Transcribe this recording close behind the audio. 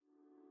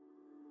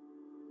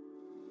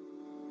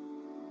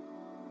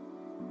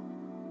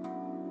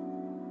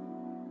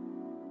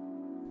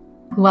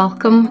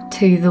Welcome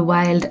to the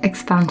Wild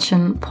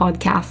Expansion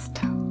podcast.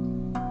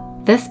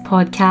 This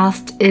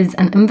podcast is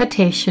an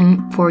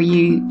invitation for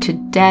you to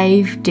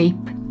dive deep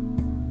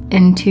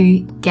into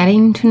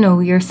getting to know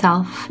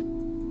yourself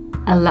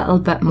a little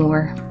bit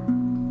more.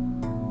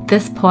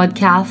 This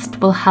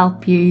podcast will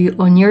help you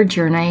on your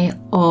journey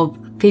of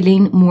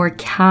feeling more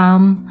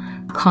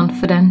calm,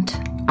 confident,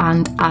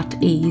 and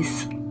at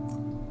ease.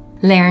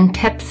 Learn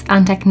tips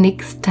and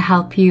techniques to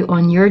help you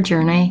on your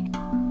journey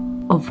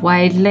of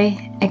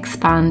wildly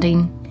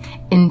expanding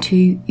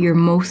into your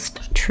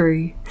most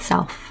true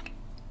self.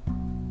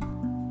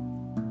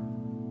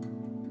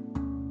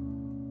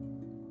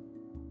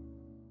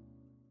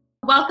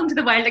 Welcome to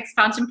the Wild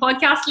Expansion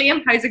podcast,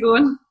 Liam. How's it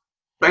going?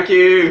 Thank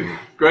you.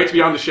 Great to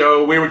be on the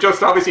show. We were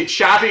just obviously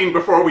chatting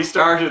before we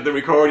started the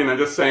recording and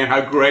just saying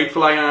how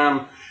grateful I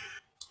am.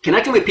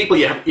 Connecting with people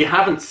you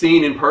haven't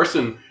seen in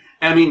person.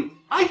 I mean,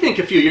 I think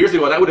a few years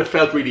ago that would have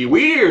felt really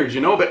weird,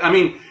 but I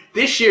mean,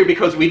 this year,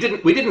 because we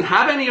didn't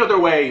have any other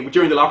way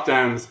during the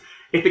lockdowns,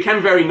 it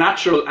became very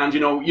natural, and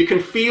you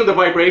can feel the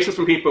vibrations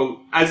from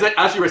people, as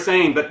you were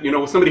saying, that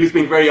somebody who's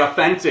being very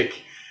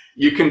authentic,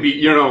 you can be,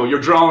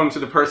 you're drawn to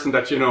the person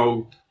that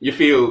you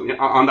feel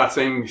on that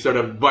same sort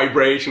of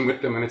vibration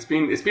with them, and it's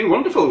been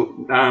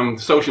wonderful,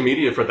 social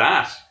media for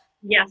that.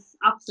 Yes,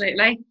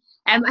 absolutely.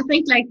 I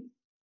think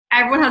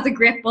everyone has a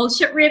great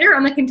bullshit reader,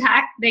 and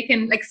they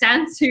can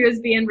sense who is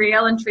being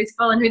real and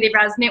truthful and who they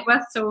resonate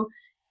with. So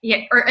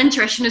yeah, our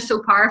intuition is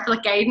so powerful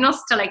at guiding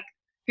us to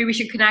who we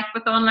should connect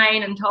with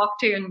online and talk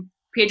to and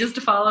pages to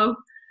follow.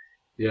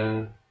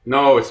 Yeah,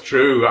 no, it's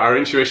true. Our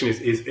intuition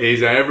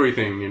is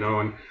everything,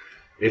 and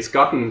it's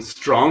gotten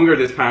stronger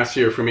this past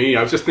year for me.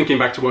 I was just thinking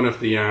back to one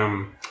of the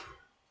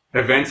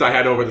events I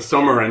had over the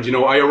summer, and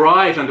I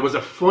arrived and there was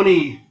a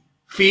funny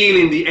feel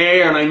in the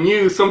air, and I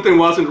knew something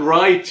wasn't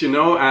right,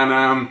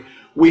 and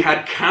we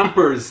had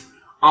campers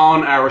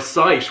on our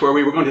site where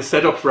we were going to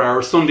set up for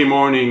our Sunday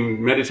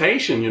morning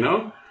meditation,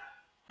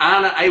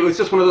 And it was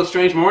just one of those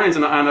strange mornings,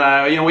 and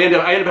I ended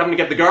up having to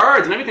get the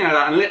guards and everything like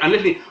that, and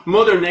literally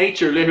Mother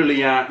Nature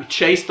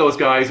chased those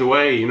guys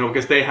away,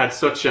 because they had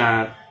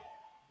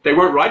they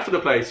weren't right for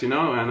the place,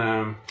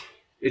 and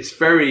it's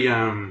very,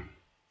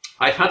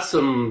 I've had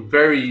some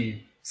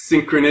very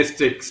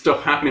synchronistic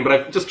stuff happening, but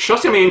I've just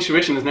trusting my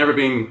intuition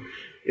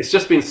it's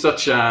just been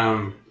such,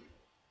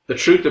 the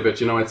truth of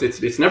it,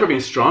 it's never been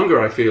stronger,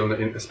 I feel,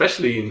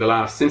 especially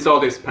in since all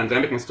this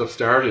pandemic and stuff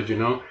started,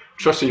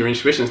 trusting your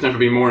intuition has never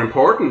been more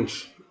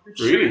important,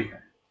 really.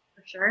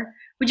 For sure.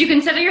 Would you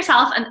consider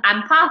yourself an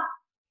empath?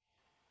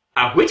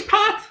 Which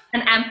path?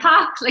 An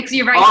empath? So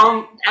you're very...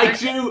 I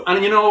do, and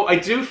I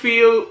do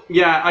feel,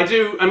 yeah, I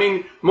do. I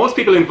mean, most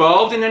people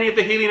involved in any of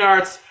the healing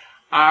arts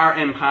are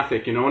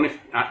empathic, and if,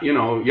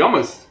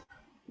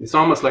 it's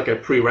almost like a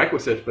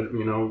prerequisite, but,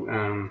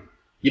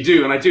 you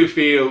do, and I do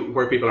feel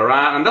where people are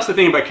at, and that's the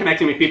thing about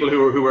connecting with people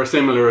who are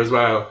similar as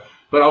well.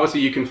 But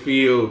obviously you can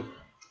feel...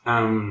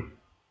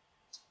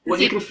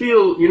 you can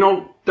feel,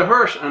 the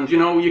hurt, and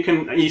you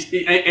can.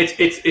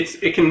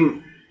 It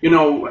can.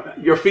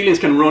 Your feelings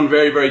can run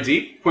very, very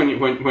deep when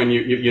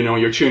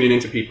you're tuning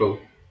into people,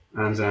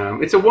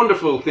 and it's a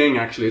wonderful thing.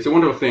 Actually, it's a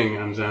wonderful thing,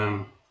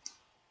 and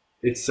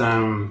it's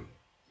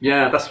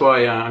that's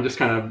why I'm just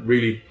kind of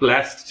really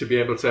blessed to be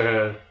able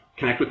to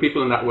connect with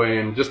people in that way,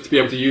 and just to be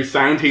able to use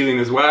sound healing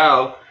as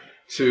well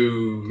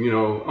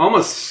to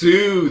almost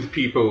soothe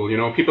people.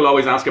 People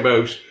always ask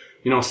about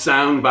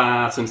sound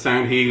baths and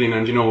sound healing,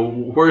 and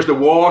where's the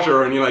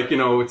water, and you're like,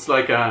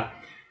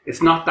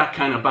 it's not that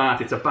kind of bath.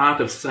 It's a bath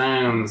of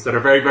sounds that are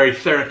very, very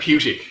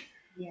therapeutic.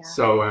 Yeah.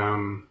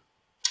 So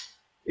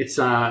it's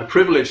a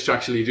privilege to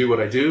actually do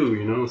what I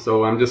do,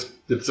 so I'm just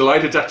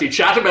delighted to actually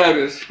chat about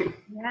it.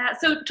 Yeah.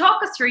 So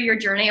talk us through your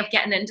journey of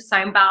getting into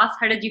sound baths.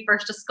 How did you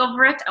first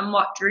discover it, and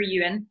what drew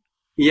you in?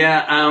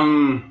 Yeah.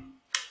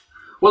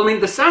 Well, I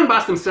mean, the sound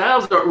baths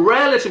themselves are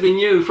relatively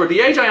new. For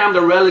the age I am,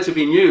 they're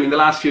relatively new in the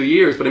last few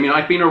years. But I mean,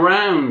 I've been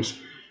around,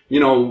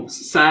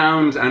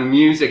 sound and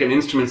music and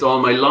instruments all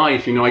my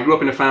life. I grew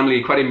up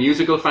in quite a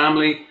musical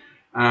family.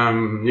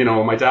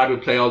 My dad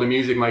would play all the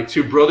music. My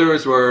two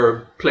brothers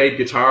played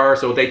guitar,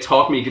 so they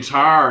taught me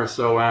guitar.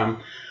 So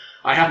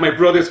I have my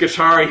brother's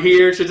guitar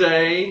here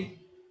today.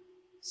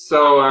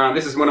 So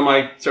this is one of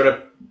my sort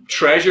of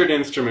treasured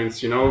instruments,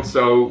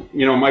 So,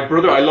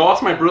 I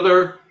lost my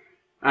brother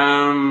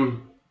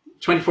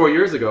 24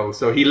 years ago,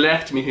 so he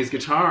left me his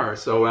guitar.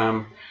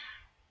 So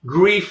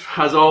grief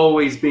has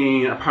always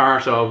been a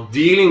part of,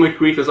 dealing with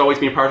grief has always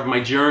been a part of my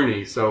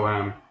journey. So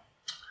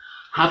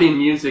having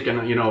music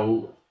and,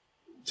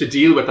 to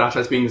deal with that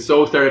has been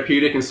so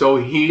therapeutic and so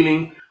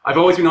healing. I've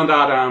always been on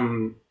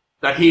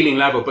that healing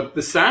level, but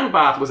the sound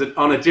bath was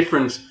on a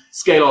different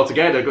scale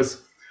altogether,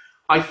 because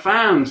I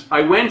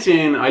went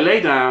in, I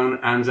lay down,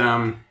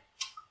 and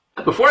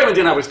before I went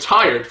in, I was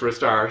tired for a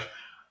start.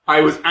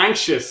 I was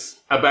anxious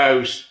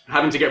about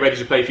having to get ready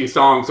to play a few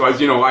songs. So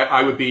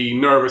I would be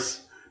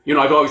nervous.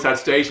 I've always had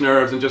stage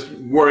nerves and just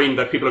worrying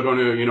that people are going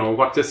to,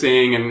 what to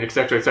sing, and et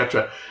cetera, et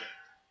cetera.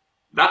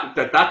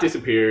 That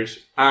disappeared.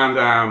 And,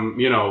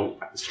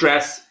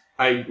 stress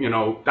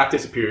that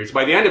disappears.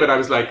 By the end of it, I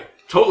was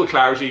like total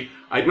clarity.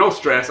 I had no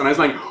stress, and I was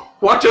like,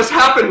 what just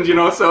happened?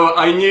 So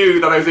I knew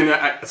that I was in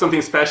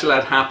something special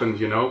had happened,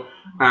 and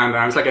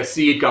I was like a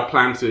seed got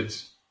planted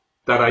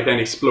that I then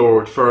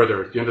explored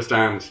further. Do you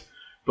understand?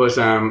 But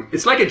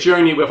it's like a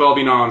journey we've all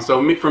been on.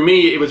 So for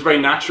me, it was very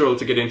natural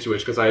to get into it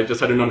because I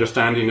just had an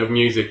understanding of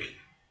music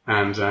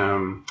and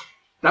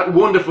that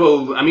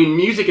wonderful.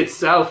 Music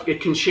itself,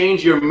 it can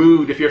change your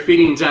mood. If you're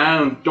feeling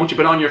down, don't you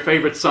put on your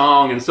favorite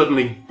song and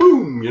suddenly,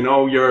 boom,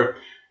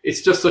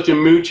 it's just such a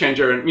mood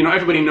changer. And,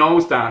 everybody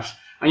knows that.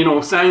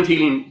 And, sound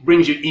healing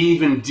brings you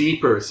even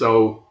deeper.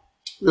 So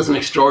there's an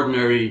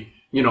extraordinary,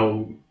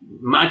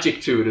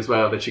 magic to it as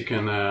well that you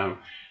can,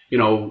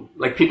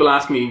 like people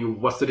ask me,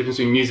 what's the difference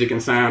between music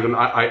and sound? And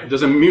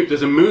there's a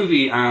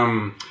movie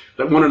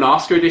that won an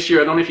Oscar this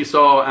year. I don't know if you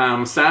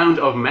saw Sound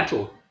of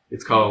Metal,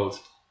 it's called.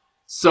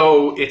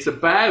 So it's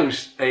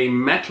about a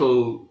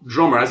metal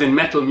drummer, as in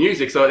metal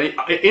music. So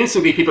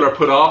instantly people are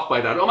put off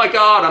by that. Oh my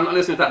God, I'm not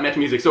listening to that metal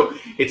music. So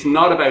it's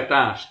not about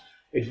that.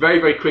 It very,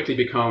 very quickly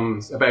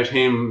becomes about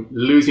him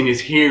losing his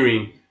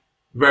hearing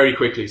very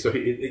quickly. So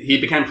he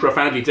became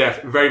profoundly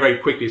deaf very, very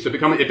quickly. So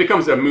it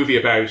becomes a movie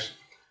about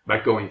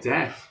going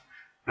deaf.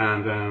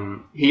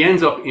 And he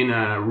ends up in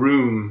a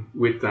room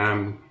with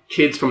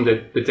kids from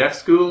the deaf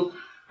school,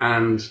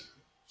 and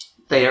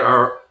they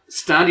are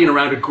standing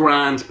around a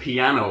grand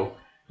piano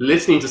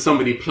listening to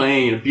somebody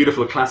playing a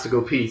beautiful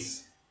classical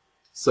piece.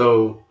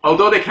 So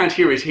although they can't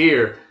hear it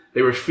here,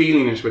 they were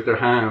feeling it with their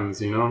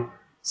hands,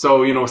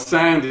 So,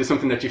 sound is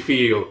something that you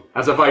feel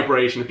as a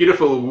vibration,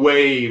 beautiful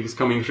waves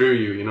coming through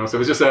you, So it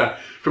was just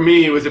for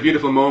me, it was a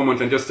beautiful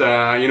moment, and just,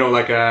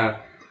 like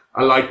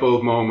a light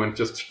bulb moment,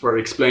 just for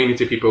explaining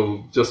to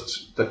people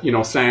just that,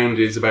 sound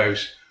is about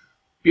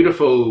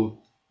beautiful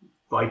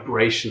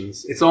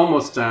vibrations. It's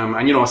almost,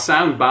 a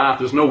sound bath,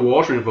 there's no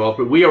water involved,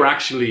 but we are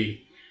actually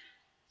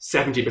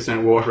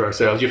 70% water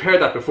ourselves. You've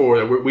heard that before,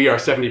 that we are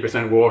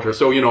 70% water.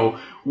 So,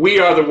 we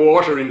are the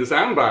water in the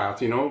sound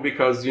bath,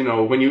 because,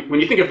 when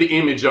you think of the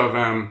image of,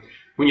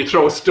 when you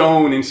throw a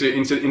stone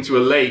into a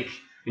lake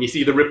and you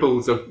see the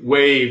ripples of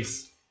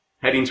waves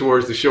heading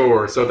towards the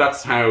shore. So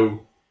that's how,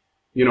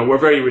 we're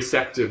very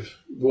receptive.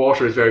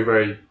 Water is very,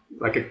 very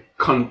like a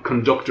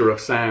conductor of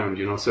sound,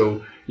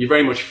 so you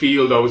very much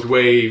feel those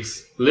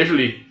waves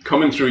literally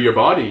coming through your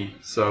body.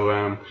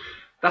 So,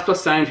 that's what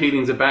sound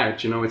healing is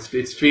about,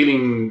 it's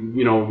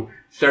feeling,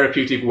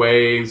 therapeutic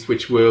waves,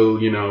 which will,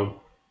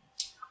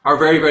 are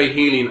very, very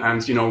healing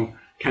and,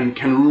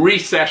 can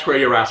reset where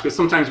you're at. Because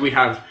sometimes we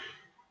have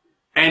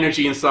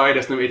energy inside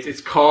us and it's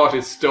caught,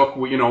 it's stuck,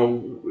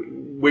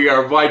 we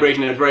are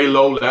vibrating at very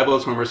low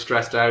levels when we're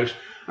stressed out.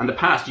 And the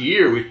past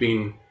year we've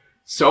been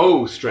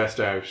so stressed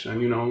out,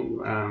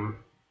 and,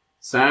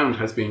 sound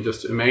has been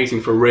just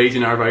amazing for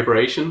raising our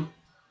vibration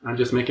and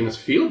just making us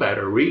feel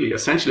better, really.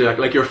 Essentially,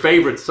 like your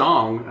favorite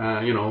song,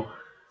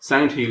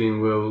 sound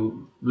healing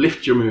will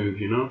lift your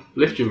mood,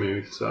 lift your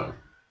mood. So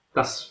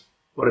that's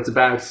what it's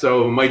about.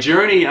 So my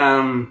journey,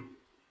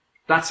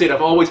 that's it.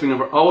 I've always been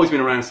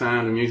around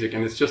sound and music,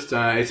 and it's just,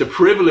 it's a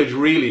privilege,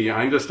 really.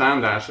 I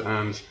understand that,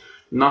 and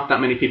not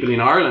that many people in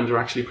Ireland are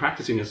actually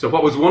practicing it. So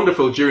what was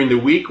wonderful during the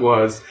week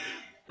was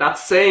that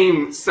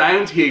same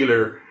sound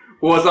healer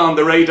was on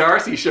the Ray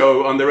Darcy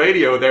show on the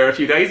radio there a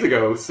few days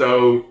ago.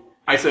 So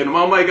I said,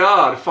 oh my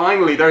God,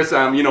 finally there's,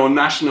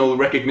 national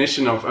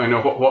recognition of,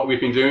 what we've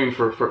been doing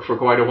for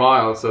quite a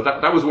while. So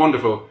that was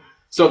wonderful.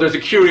 So there's a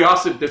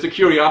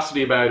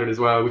curiosity about it as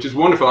well, which is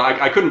wonderful.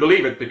 I couldn't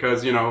believe it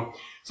because,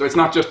 so it's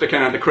not just the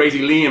kind of the crazy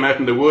Liam out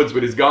in the woods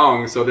with his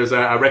gong. So there's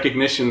a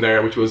recognition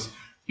there, which was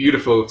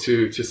beautiful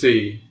to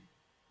see.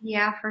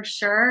 Yeah, for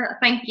sure. I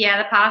think,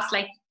 the past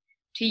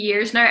 2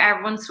 years now,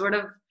 everyone's sort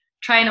of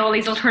trying all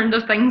these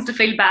alternative things to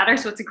feel better.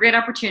 So it's a great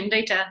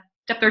opportunity to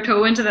dip their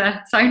toe into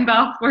the sound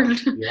bath world.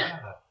 Yeah,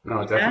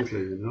 no,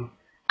 definitely,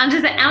 And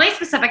is there any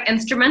specific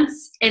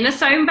instruments in a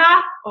sound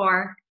bath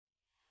or?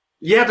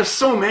 Yeah, there's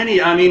so many.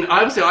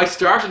 Obviously I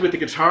started with the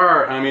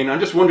guitar. I'm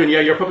just wondering,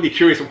 you're probably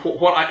curious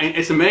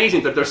it's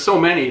amazing that there's so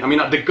many.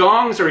 The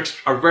gongs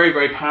are very,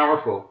 very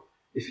powerful.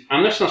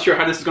 I'm just not sure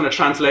how this is going to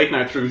translate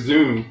now through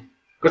Zoom.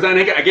 Because then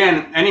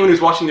again, anyone who's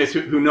watching this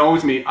who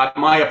knows me,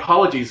 my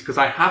apologies, because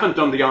I haven't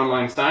done the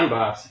online sound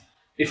baths.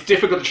 It's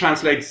difficult to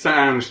translate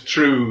sound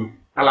through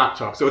a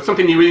laptop. So it's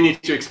something you really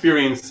need to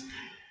experience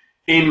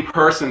in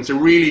person to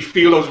really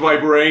feel those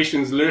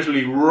vibrations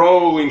literally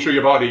rolling through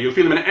your body. You'll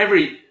feel them in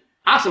every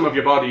atom of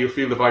your body. You'll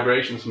feel the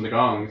vibrations from the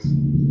gongs.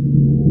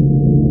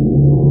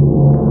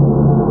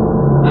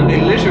 And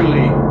they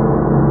literally...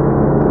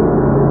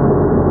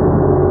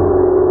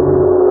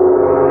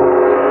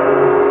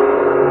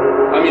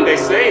 they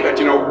say that,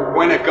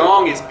 when a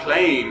gong is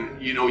playing,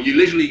 you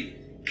literally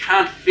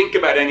can't think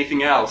about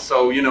anything else.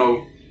 So,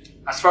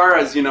 as far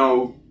as,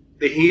 the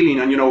healing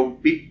and,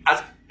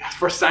 as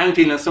for sound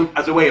healing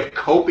as a way of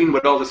coping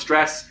with all the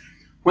stress,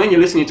 when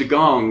you're listening to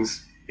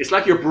gongs, it's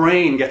like your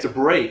brain gets a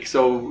break.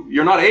 So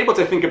you're not able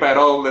to think about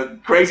all the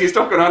crazy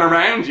stuff going on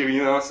around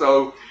you,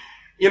 So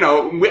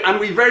and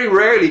we very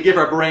rarely give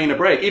our brain a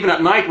break. Even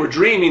at night, we're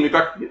dreaming. We've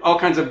got all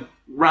kinds of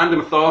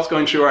random thoughts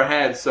going through our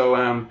heads. So,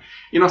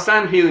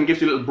 sound healing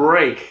gives you a little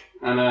break,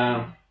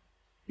 and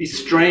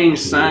these strange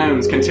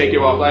sounds can take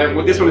you off.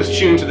 This one is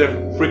tuned to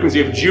the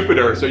frequency of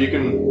Jupiter, so you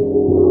can.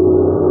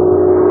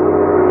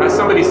 As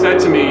somebody said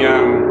to me,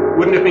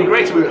 wouldn't it have been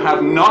great to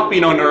have not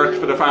been on Earth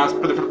for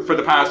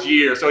the past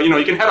year? So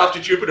you can head off to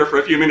Jupiter for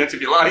a few minutes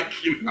if you like.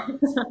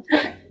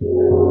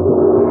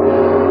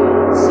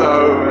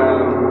 So.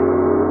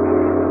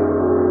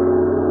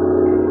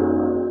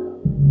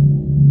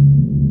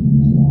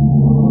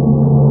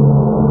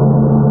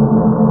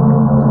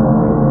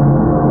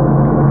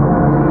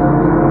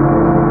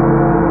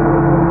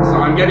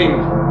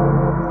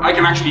 I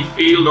can actually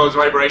feel those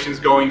vibrations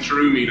going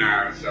through me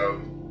now,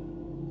 so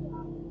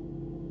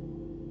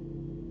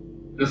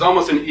there's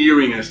almost an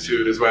eeriness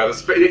to it as well.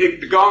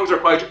 The gongs are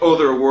quite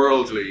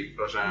otherworldly,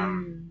 but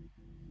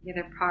yeah,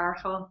 they're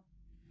powerful.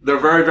 They're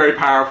very, very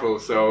powerful.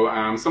 So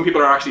some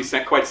people are actually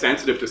quite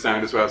sensitive to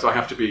sound as well. So I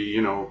have to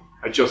be,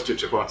 adjusted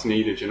to what's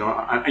needed. And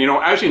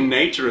out in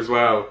nature as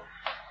well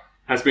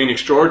has been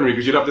extraordinary,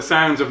 because you'd have the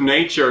sounds of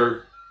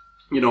nature,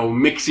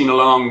 mixing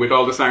along with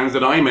all the sounds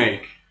that I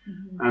make.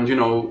 And,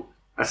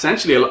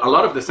 essentially a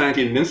lot of the sound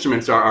healing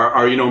instruments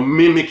are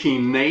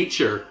mimicking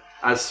nature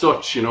as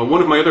such. One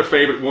of my other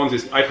favorite ones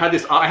is I've had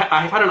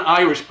an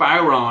Irish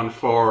bodhrán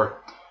for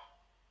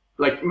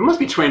it must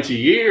be 20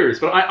 years,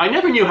 but I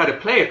never knew how to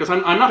play it because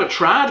I'm not a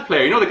trad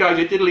player. The guys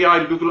who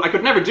diddly-eye, I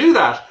could never do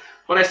that.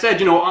 But I said,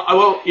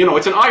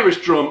 it's an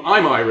Irish drum.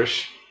 I'm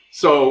Irish,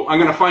 so I'm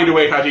going to find a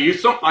way how to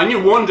use some. I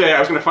knew one day I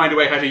was going to find a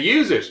way how to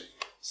use it.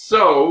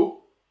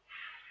 So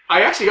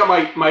I actually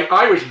got my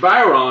Irish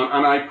bodhrán,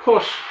 and I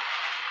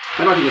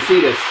don't know if you can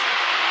see this,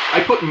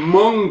 I put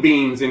mung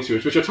beans into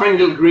it, which are tiny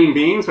little green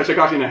beans, which I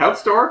got in a health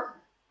store.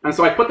 And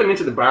so I put them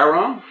into the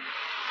bodhrán.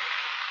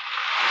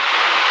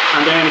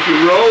 And then if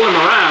you roll them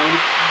around,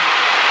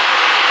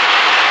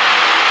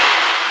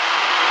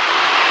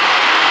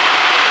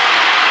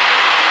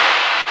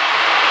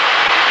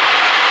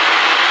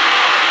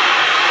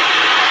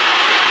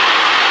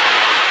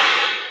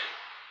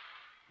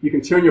 you can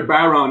turn your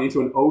bodhrán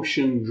into an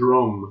ocean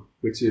drum,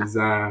 which is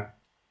an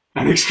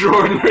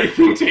extraordinary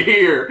thing to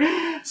hear.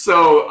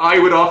 So I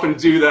would often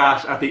do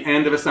that at the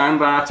end of a sound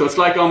bath. So it's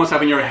like almost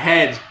having your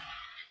head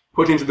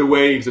put into the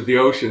waves of the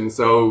ocean.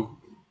 So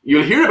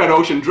you'll hear about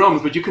ocean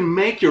drums, but you can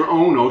make your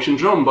own ocean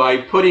drum by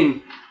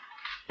putting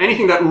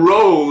anything that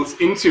rolls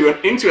into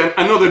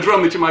another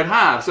drum that you might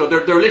have. So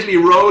they're literally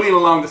rolling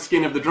along the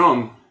skin of the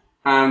drum,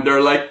 and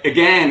they're like,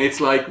 again, it's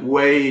like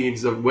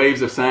waves of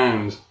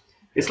sound.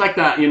 It's like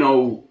that, if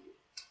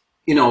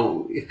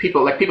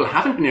people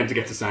haven't been able to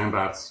get to sound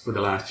baths for the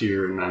last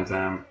year, and I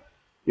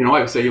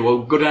would say,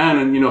 well, go down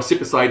and sit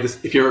beside this.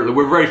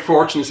 We're very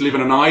fortunate to live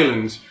on an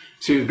island,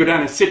 to go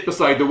down and sit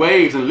beside the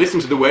waves and listen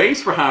to the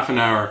waves for half an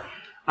hour,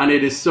 and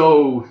it is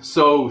so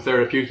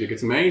therapeutic.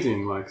 It's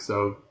amazing,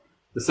 so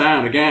the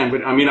sound again.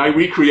 But I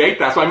recreate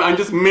that, so I'm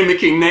just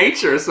mimicking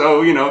nature.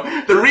 So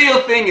the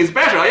real thing is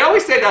better. I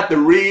always say that the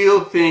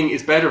real thing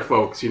is better,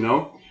 folks.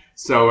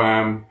 So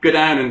go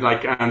down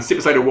and sit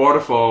beside a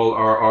waterfall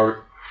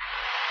or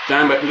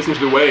down, but listen to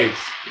the waves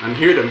and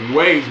hear the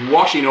waves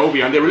washing over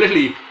you, and they will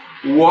literally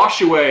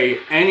wash away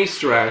any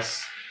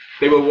stress.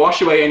 They will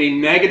wash away any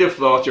negative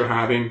thoughts you're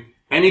having,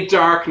 any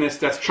darkness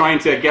that's trying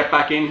to get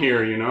back in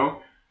here,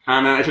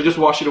 and it'll just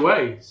wash it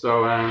away.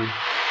 So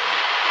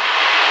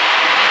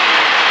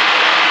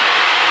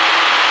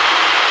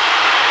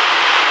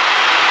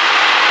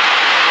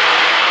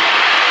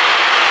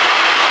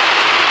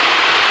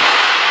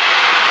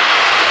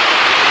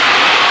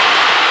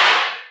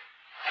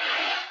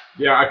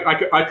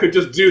yeah, I could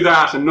just do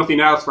that and nothing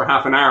else for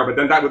half an hour, but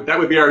then that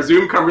would be our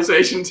Zoom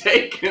conversation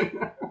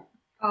taken.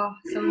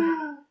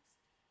 Awesome.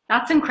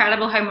 That's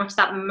incredible how much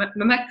that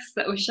mimics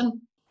the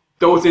ocean.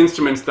 Those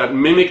instruments that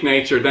mimic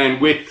nature then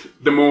with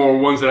the more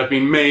ones that have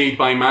been made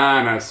by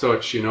man as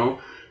such,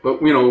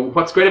 But,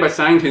 what's great about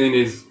sound healing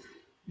is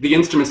the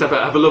instruments have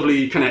a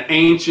lovely kind of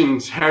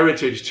ancient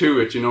heritage to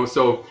it,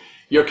 So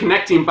you're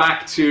connecting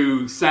back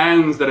to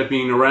sounds that have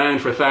been around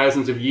for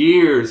thousands of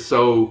years.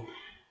 So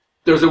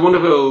there's a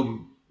wonderful,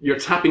 you're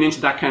tapping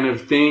into that kind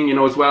of thing,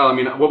 as well.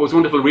 What was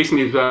wonderful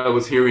recently as well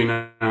was hearing,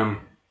 it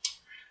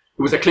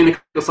was a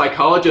clinical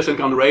psychologist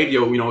on the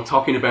radio,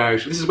 talking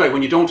about, this is why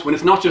when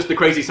it's not just the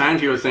crazy sound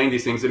healers saying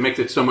these things, it makes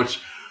it so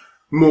much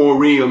more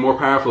real, more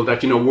powerful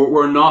that,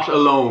 we're not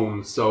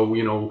alone.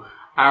 So,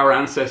 our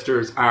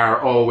ancestors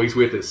are always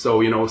with us.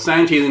 So,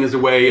 sound healing is a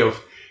way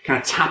of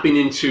kind of tapping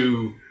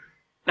into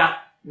that,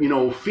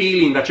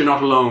 feeling that you're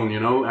not alone,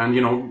 and,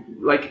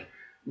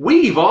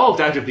 we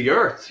evolved out of the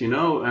earth,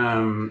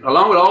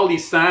 along with all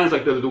these sounds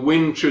like the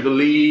wind through the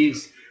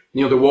leaves,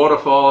 the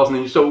waterfalls,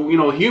 and so,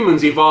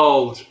 humans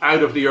evolved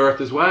out of the earth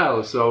as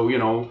well. So,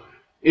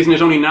 isn't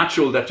it only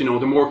natural that, the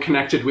more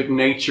connected with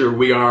nature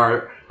we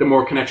are, the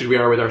more connected we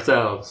are with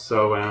ourselves.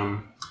 So,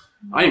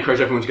 I encourage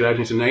everyone to get out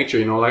into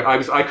nature,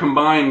 I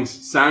combined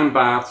sound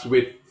baths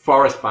with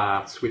forest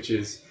baths, which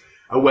is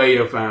a way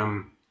of,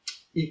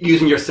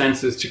 using your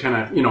senses to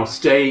kind of,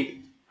 stay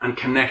and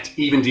connect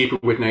even deeper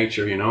with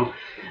nature,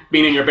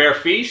 being in your bare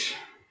feet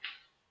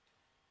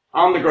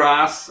on the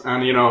grass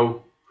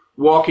and,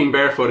 walking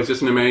barefoot is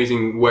just an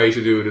amazing way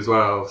to do it as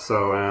well.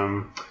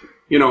 So,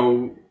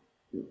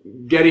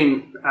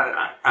 getting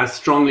as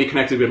strongly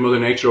connected with Mother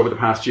Nature over the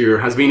past year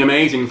has been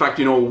amazing. In fact,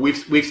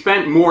 we've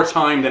spent more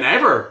time than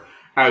ever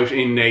out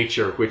in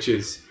nature, which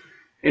is,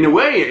 in a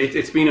way,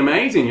 it's been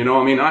amazing.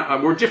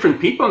 We're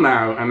different people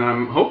now, and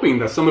I'm hoping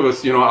that some of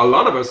us, a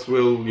lot of us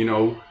will,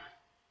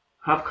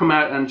 have come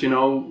out and,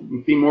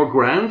 be more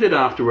grounded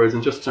afterwards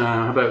and just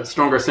have a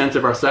stronger sense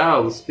of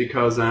ourselves,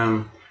 because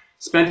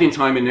spending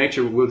time in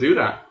nature will do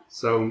that.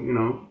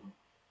 So,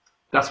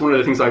 that's one of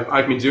the things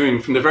I've been doing.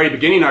 From the very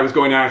beginning, I was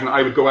going out and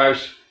I would go out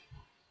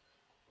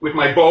with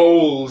my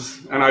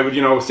bowls and I would,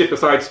 sit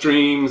beside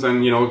streams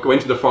and, go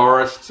into the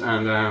forest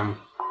and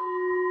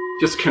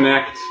just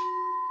connect.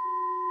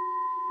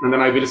 And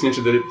then I'd be listening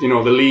to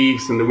the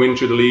leaves and the wind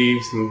through the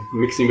leaves and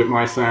mixing with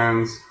my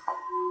sounds.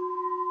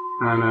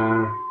 And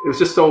it was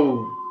just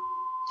so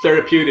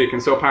therapeutic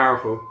and so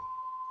powerful.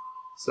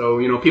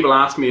 So, people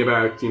ask me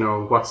about,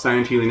 what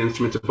sound healing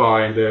instrument to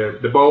buy, and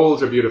the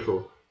bowls are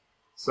beautiful.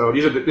 So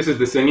this is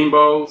the singing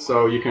bowl.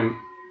 So you can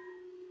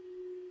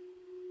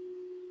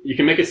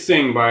make it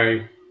sing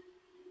by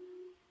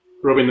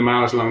rubbing the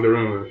mallet along the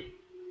rim of it.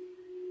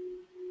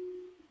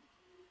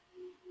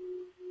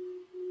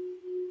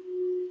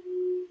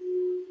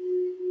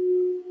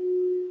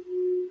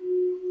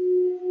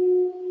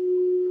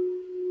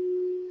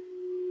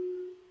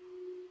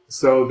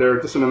 So they're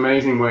just an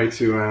amazing way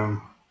to,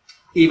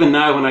 even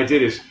now when I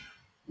did it,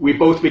 we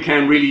both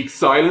became really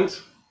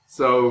silent.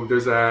 So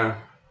there's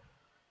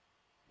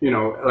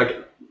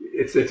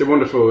it's a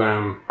wonderful,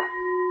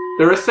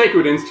 they're a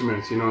sacred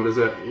instrument,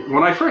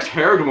 when I first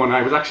heard one,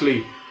 I was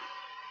actually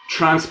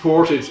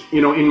transported,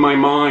 in my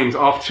mind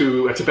off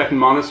to a Tibetan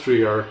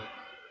monastery, or,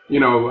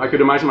 I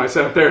could imagine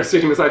myself there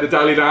sitting beside the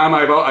Dalai Lama.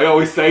 I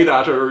always say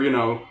that, or,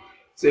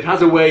 so it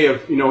has a way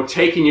of,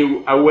 taking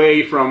you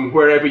away from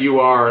wherever you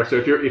are. So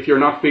if you're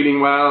not feeling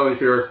well, if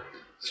you're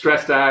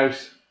stressed out,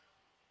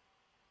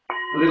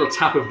 a little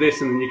tap of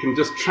this and you can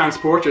just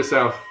transport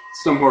yourself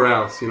somewhere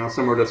else,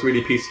 somewhere that's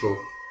really peaceful.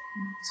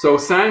 So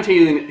sound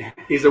healing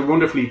is a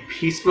wonderfully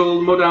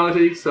peaceful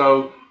modality.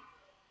 So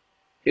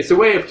it's a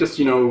way of just,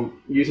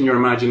 using your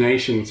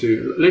imagination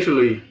to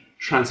literally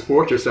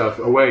transport yourself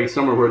away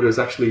somewhere where there's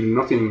actually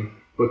nothing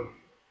but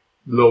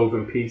love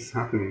and peace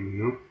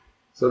happening,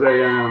 So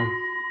they're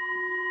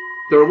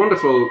a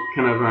wonderful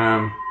kind of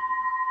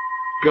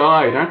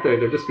guide, aren't they?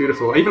 They're just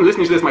beautiful. Even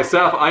listening to this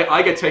myself,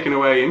 I get taken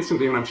away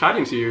instantly when I'm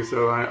chatting to you.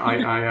 So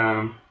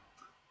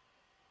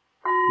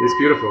it's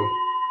beautiful.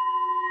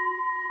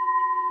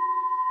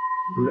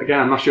 And again,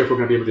 I'm not sure if we're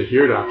going to be able to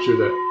hear that I'm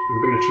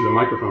bringing it through the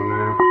microphone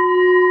now.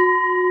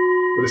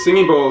 But the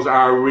singing bowls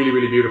are really,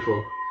 really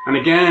beautiful. And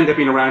again, they've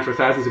been around for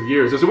thousands of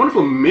years. There's a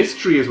wonderful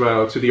mystery as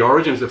well to the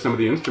origins of some of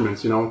the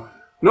instruments.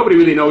 Nobody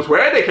really knows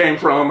where they came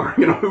from, or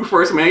who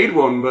first made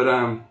one.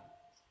 But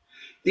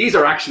these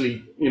are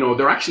actually,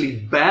 they're actually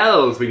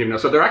bells.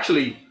 So they're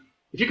actually,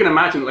 if you can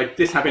imagine, like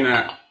this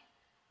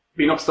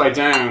being upside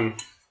down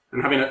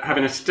and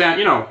having a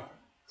stand,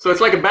 so it's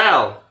like a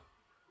bell.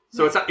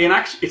 So it's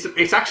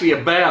actually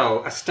a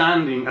bell, a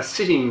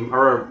sitting,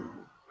 or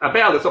a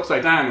bell that's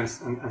upside down and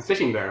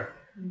sitting there.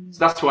 So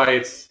that's why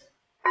it's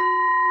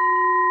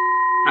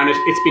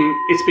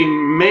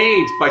been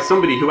made by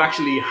somebody who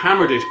actually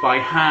hammered it by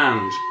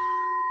hand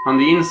on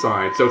the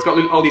inside. So it's got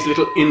all these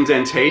little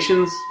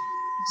indentations,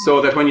 so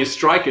that when you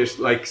strike it,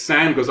 like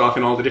sound goes off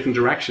in all the different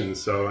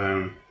directions.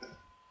 So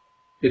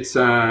it's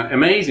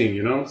amazing,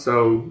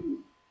 So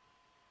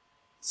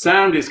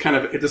sound is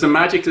there's a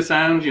magic to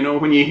sound,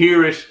 when you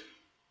hear it,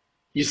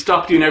 you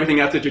stop doing everything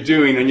else that you're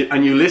doing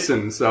and you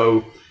listen.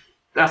 So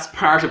that's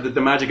part of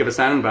the magic of a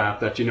sound bath,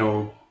 that,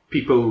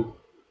 people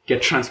get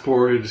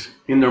transported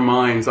in their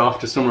minds off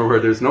to somewhere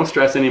where there's no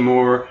stress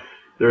anymore.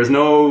 There's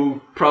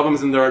no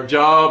problems in their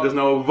job. There's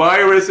no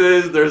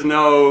viruses. There's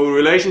no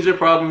relationship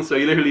problems. So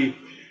you literally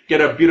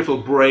get a beautiful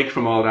break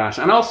from all that.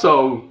 And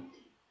also,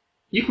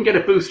 you can get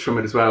a boost from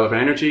it as well of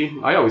energy.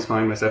 I always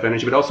find myself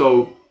energy, but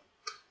also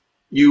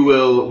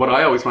what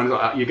I always find is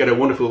you get a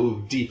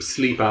wonderful deep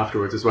sleep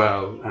afterwards as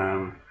well.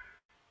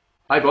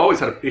 I've always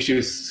had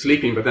issues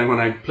sleeping, but then when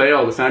I play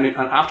all the sound, and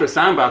after a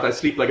sound bath, I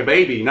sleep like a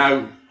baby.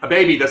 Now, a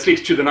baby that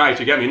sleeps through the night,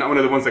 you get me? Not one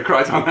of the ones that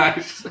cries all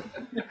night.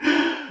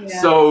 Yeah.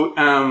 So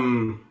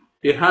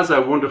it has a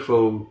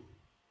wonderful,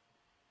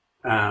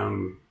 I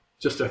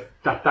always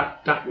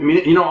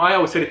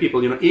say to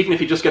people, even if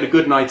you just get a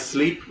good night's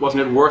sleep,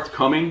 wasn't it worth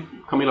coming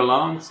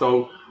along?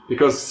 So,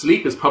 because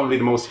sleep is probably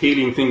the most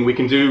healing thing we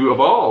can do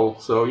of all.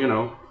 So,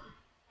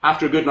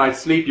 after a good night's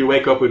sleep, you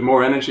wake up with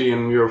more energy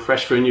and you're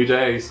fresh for a new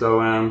day.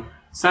 So,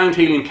 sound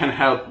healing can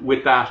help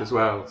with that as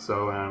well.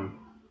 So,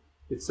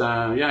 it's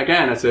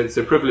it's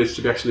a privilege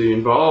to be actually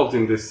involved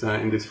in this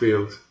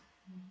field.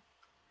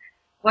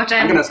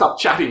 I'm going to stop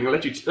chatting. I'll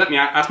let me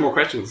ask more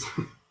questions.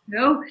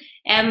 No,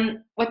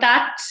 with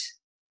that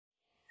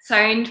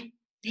sound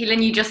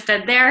healing you just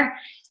did there,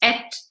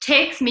 it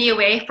takes me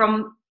away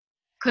from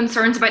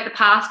concerns about the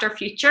past or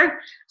future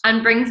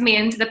and brings me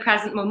into the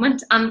present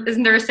moment. And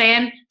isn't there a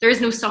saying, there is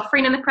no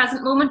suffering in the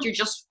present moment, you're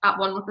just at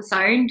one with the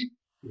sound?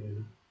 Yeah.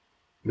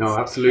 No,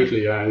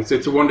 absolutely. Yeah, it's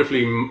a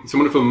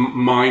wonderful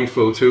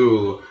mindful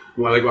tool.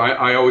 Well, like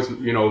I always,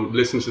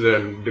 listen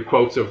to the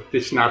quotes of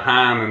Thich Nhat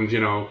Hanh, and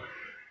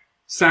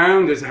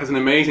sound has an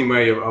amazing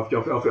way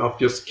of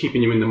just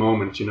keeping you in the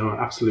moment.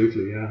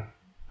 Absolutely, yeah.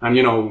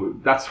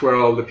 And that's where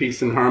all the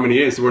peace and harmony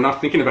is. We're not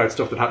thinking about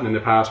stuff that happened in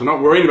the past. We're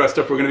not worrying about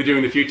stuff we're going to be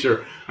doing in the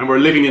future, and we're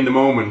living in the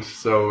moment.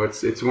 So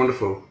it's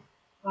wonderful.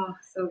 Oh,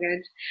 so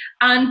good.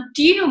 And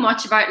do you know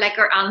much about like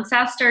our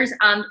ancestors,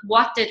 and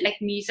what did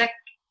like music,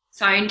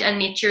 sound and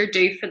nature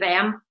do for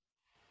them?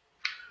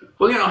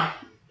 Well,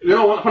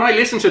 when I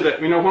listen to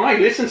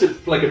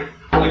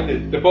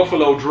the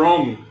buffalo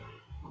drum,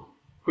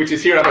 which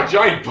is here, I have a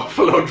giant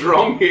buffalo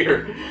drum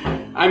here.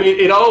 I mean,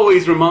 it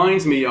always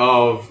reminds me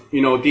of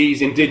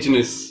these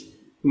indigenous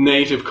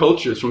native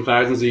cultures from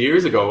thousands of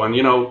years ago, and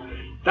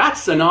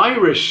that's an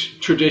Irish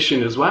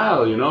tradition as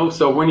well.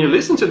 So when you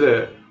listen to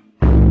the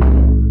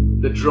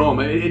drum,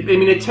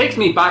 it takes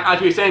me back,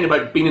 as you were saying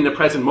about being in the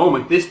present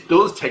moment. This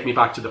does take me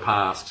back to the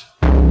past,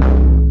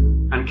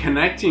 and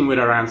connecting with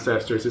our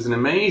ancestors is an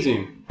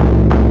amazing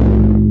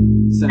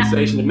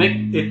sensation.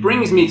 It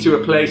brings me to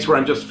a place where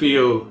I just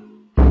feel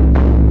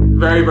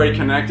very, very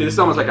connected. It's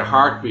almost like a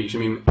heartbeat. I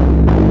mean,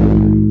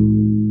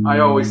 I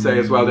always say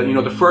as well that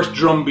the first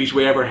drum beat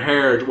we ever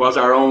heard was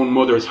our own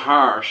mother's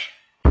heart.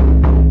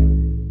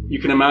 You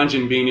can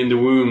imagine being in the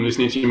womb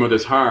listening to your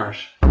mother's heart,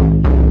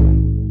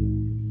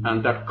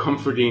 and that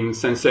comforting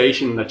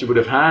sensation that you would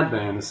have had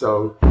then.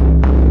 So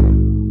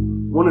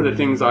one of the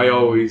things I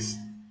always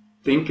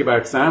think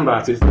about sound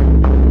baths is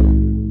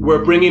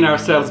we're bringing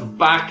ourselves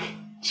back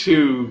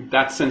to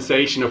that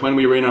sensation of when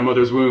we were in our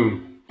mother's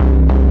womb.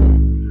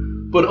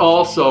 But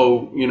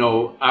also,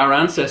 our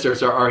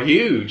ancestors are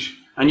huge,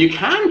 and you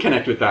can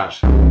connect with that.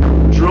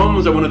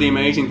 Drums are one of the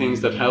amazing things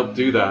that help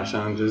do that,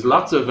 and there's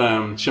lots of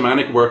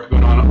shamanic work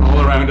going on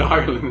all around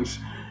Ireland,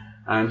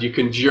 and you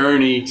can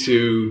journey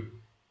to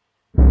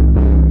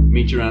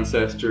meet your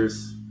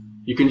ancestors.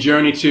 You can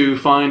journey to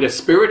find a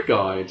spirit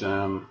guide,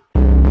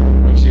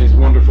 which is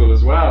wonderful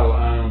as well.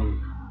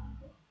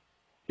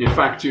 In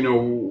fact,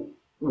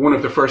 one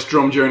of the first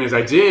drum journeys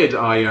I did,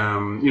 I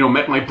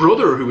met my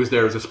brother who was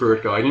there as a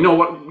spirit guide. You know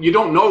what? You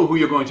don't know who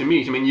you're going to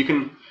meet. I mean, you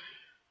can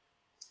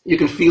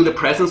feel the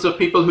presence of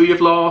people who you've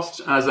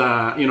lost, as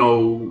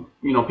people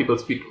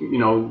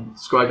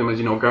describe them as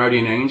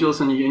guardian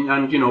angels, and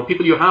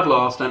people you have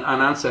lost and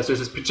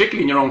ancestors,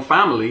 particularly in your own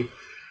family.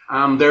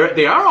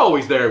 They are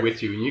always there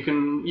with you, and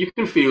you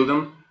can feel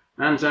them.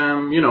 And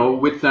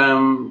with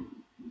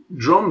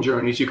drum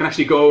journeys, you can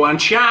actually go and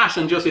chat,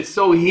 and it's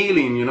so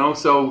healing.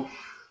 So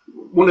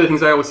one of the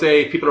things I always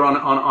say, people are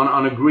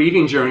on a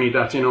grieving journey,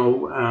 that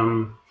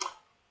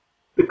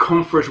the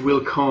comfort will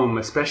come,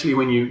 especially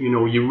when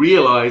you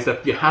realize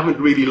that you haven't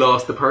really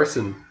lost the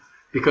person,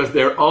 because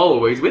they're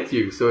always with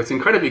you. So it's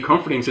incredibly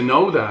comforting to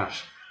know that.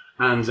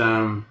 And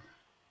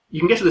you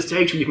can get to the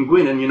stage where you can go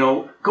in and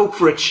go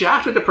for a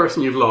chat with the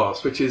person you've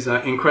lost, which is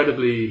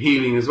incredibly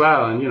healing as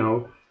well. And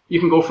you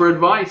can go for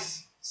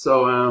advice.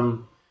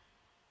 So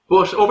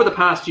but over the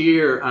past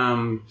year,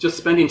 just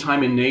spending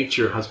time in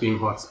nature has been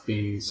what's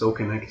been so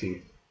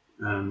connecting,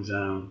 and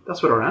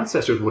that's what our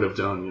ancestors would have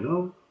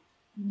done.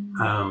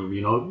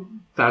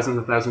 Thousands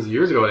and thousands of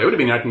years ago, they would have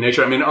been out in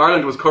nature. I mean,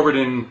 Ireland was covered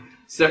in,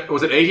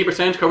 was it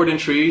 80% covered in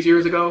trees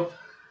years ago?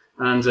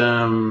 And,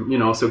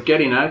 so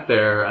getting out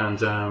there, and,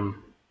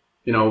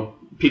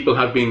 people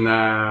have been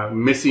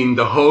missing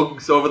the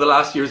hugs over the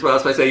last year as well.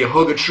 That's why I say you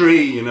hug a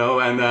tree, and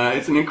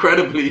it's an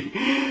incredibly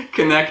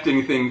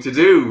connecting thing to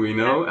do,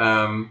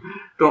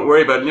 Don't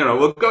worry about it,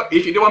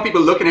 if you don't want people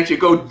looking at you,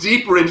 go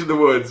deeper into the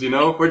woods,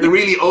 where the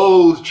really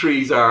old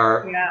trees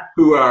are, yeah.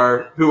 who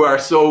are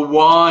so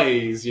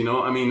wise,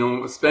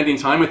 spending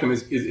time with them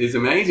is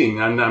amazing.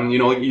 And,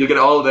 you get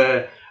all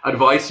the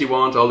advice you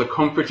want, all the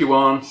comfort you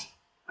want.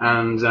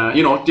 And,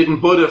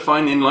 didn't Buddha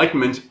find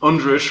enlightenment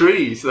under a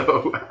tree?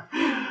 So,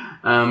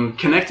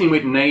 connecting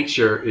with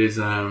nature is,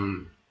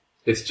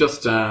 it's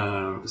just,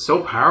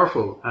 so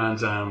powerful.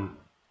 And,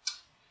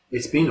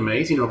 it's been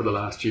amazing over the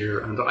last year.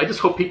 And I just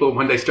hope people,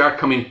 when they start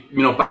coming,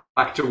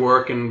 back to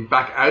work and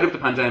back out of the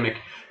pandemic,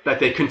 that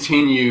they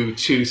continue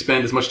to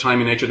spend as much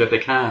time in nature that they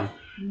can.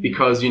 Mm-hmm.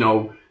 Because,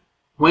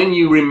 when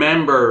you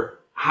remember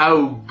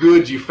how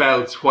good you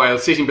felt while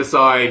sitting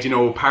beside,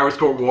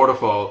 Powerscourt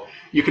waterfall,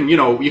 you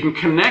can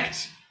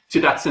connect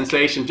to that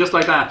sensation just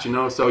like that,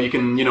 so you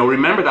can,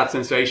 remember that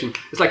sensation.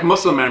 It's like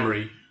muscle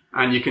memory,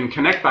 and you can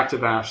connect back to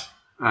that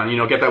and,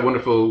 get that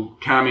wonderful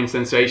calming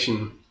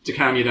sensation to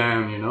calm you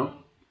down,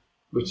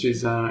 which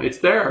is, it's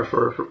there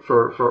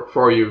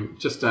for you,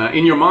 just,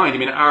 in your mind. I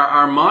mean,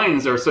 our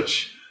minds are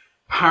such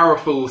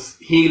powerful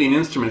healing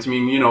instruments. I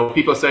mean,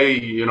 people say,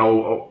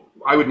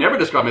 I would never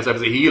describe myself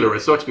as a healer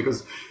as such,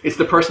 because it's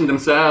the person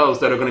themselves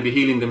that are going to be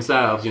healing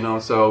themselves,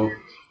 so,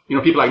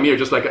 people like me are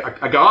just like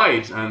a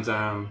guide, and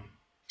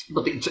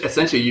but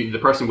essentially the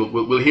person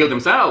will heal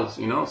themselves,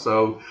 you know.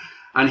 So,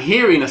 and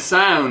hearing a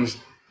sound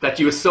that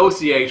you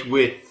associate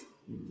with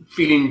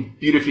feeling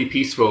beautifully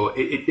peaceful,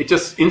 it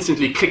just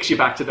instantly clicks you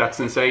back to that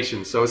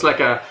sensation. So it's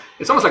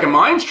almost like a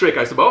mind trick,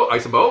 I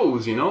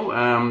suppose, you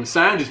know.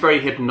 Sound is very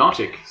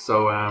hypnotic.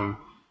 So,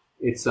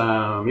 it's,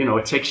 you know,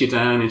 it takes you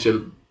down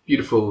into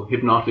beautiful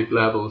hypnotic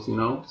levels, you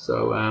know.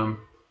 So,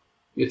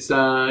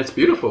 it's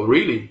beautiful,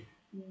 really.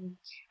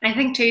 I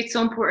think too, it's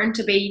so important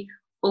to be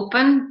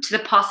open to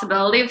the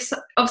possibility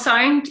of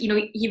sound. You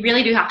know, you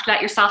really do have to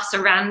let yourself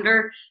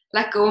surrender,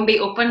 let go, and be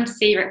open to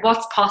see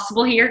what's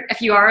possible here.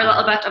 If you are a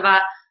little bit of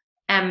a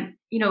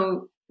you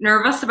know,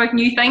 nervous about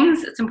new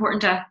things, it's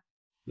important to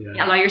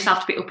allow yourself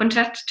to be open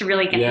to it, to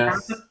really get it.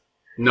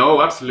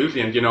 No,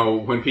 absolutely. And, you know,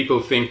 when people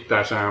think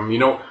that, you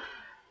know,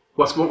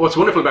 what's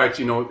wonderful about,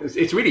 you know,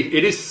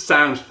 it is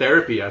sound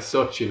therapy as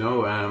such, you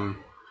know,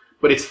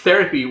 but it's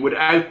therapy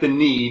without the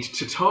need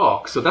to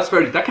talk. So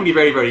that can be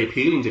very, very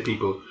appealing to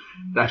people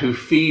who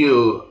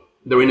feel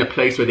they're in a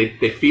place where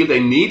they feel they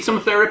need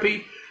some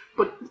therapy.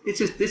 But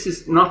this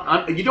is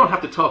not, you don't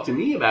have to talk to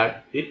me about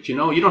it, you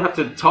know. You don't have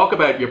to talk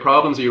about your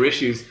problems or your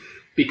issues,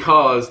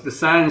 because the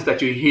sounds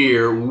that you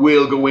hear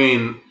will go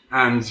in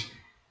and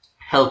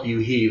help you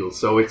heal.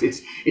 So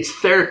it's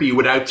therapy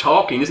without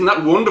talking. Isn't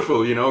that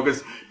wonderful, you know?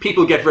 Because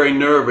people get very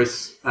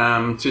nervous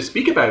to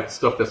speak about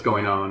stuff that's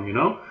going on, you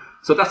know.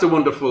 So it's a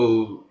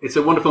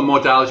wonderful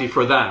modality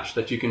for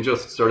that you can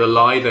just sort of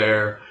lie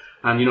there,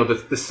 and, you know,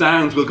 the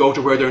sounds will go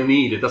to where they're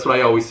needed. That's what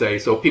I always say.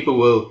 So people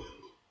will,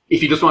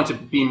 if you just want to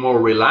be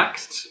more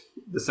relaxed,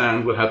 the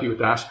sound will help you with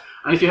that.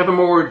 And if you have a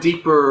more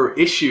deeper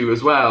issue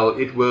as well,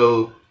 it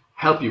will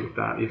help you with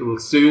that. It will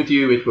soothe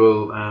you. It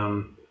will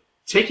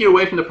take you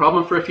away from the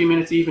problem for a few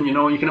minutes even, you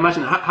know. You can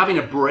imagine having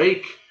a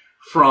break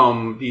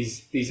from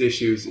these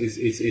issues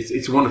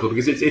it's wonderful,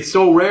 because it's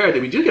so rare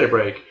that we do get a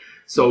break.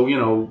 So, you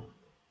know,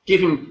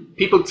 giving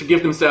people to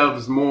give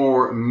themselves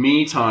more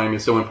me time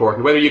is so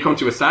important. Whether you come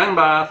to a sound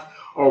bath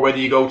or whether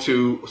you go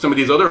to some of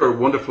these other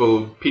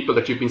wonderful people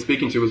that you've been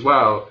speaking to as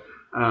well,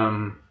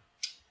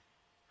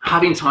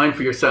 having time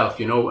for yourself,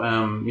 you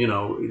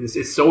know,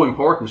 it's so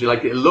important. You're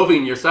like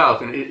loving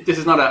yourself, and this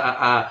is not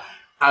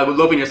a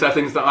loving yourself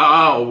things that,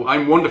 oh,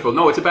 I'm wonderful.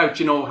 No, it's about,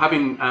 you know,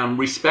 having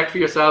respect for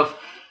yourself,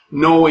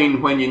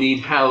 knowing when you need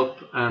help,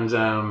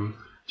 and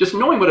just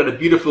knowing what a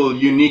beautiful,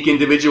 unique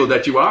individual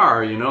that you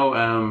are, you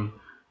know.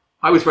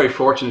 I was very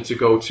fortunate to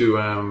go to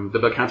the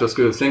Bel Canto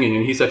School of Singing,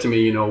 and he said to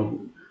me, you know,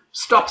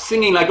 stop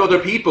singing like other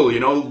people, you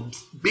know,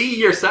 be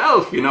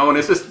yourself, you know. And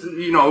it's just,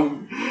 you know,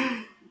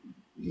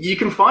 you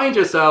can find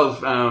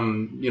yourself,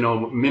 you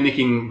know,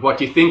 mimicking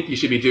what you think you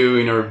should be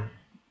doing, or,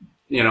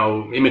 you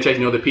know,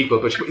 imitating other people.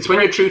 But it's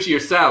when you're true to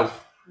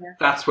yourself,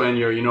 that's when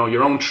you know,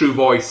 your own true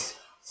voice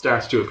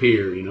starts to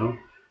appear, you know.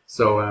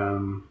 So,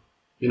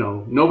 you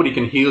know, nobody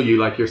can heal you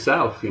like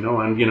yourself, you know.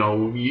 And, you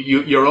know,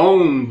 your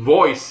own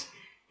voice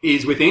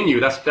is within you.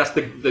 That's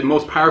the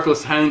most powerful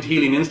sound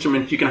healing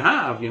instrument you can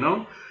have, you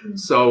know.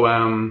 So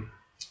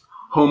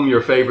hum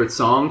your favorite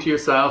song to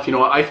yourself. You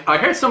know, I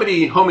heard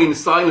somebody humming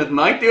Silent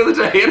Night the other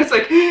day, and it's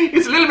like,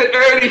 it's a little bit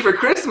early for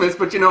Christmas,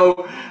 but, you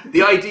know,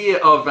 the idea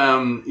of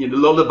you know,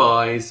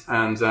 lullabies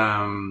and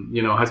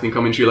you know, has been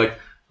coming through, like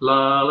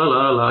la la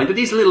la la, and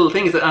these little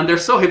things, and they're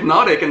so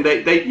hypnotic, and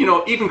they you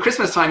know, even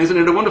Christmas time, isn't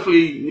it a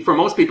wonderfully, for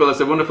most people, it's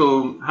a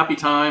wonderful happy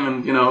time.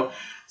 And, you know,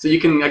 so you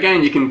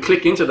can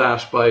click into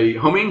that by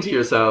humming to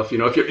yourself. You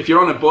know, if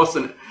you're on a bus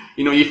and,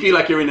 you know, you feel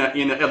like you're in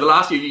the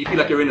last year, you feel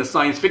like you're in a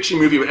science fiction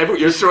movie where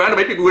you're surrounded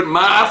by people with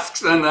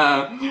masks, and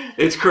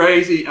it's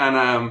crazy.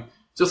 And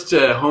just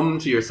to hum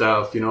to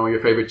yourself, you know,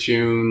 your favorite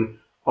tune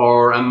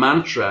or a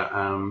mantra.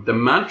 The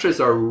mantras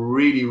are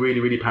really, really,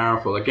 really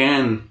powerful.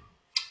 Again,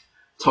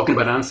 talking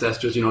about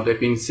ancestors, you know, they've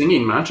been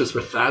singing mantras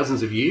for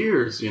thousands of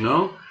years, you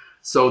know.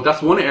 So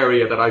that's one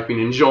area that I've been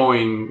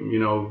enjoying, you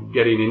know,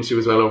 getting into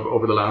as well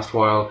over the last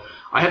while.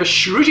 I have a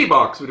Shruti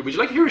box. Would you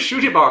like to hear a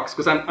Shruti box?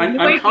 Because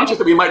I'm conscious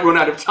that we might run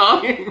out of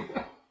time.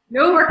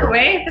 No, work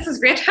away. This is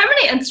great. How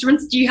many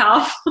instruments do you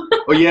have?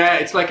 Oh yeah,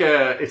 it's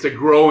a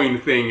growing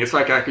thing. It's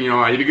like you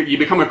know, you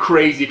become a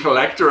crazy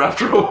collector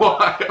after a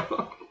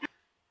while.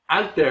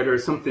 Out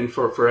there's something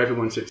for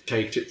everyone to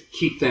take to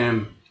keep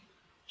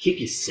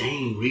you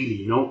sane, really,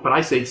 you know. But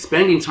I say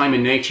spending time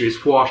in nature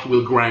is what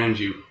will ground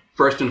you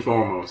first and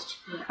foremost.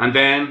 Yeah. And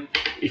then,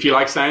 if you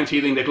like sound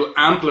healing, that will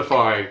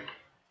amplify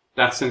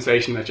that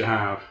sensation that you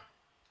have.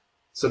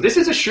 So this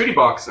is a Shruti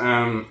box.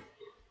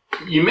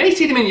 You may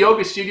see them in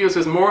yoga studios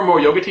as more and more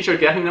yoga teachers are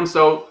getting them.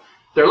 So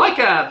they're like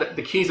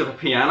the keys of a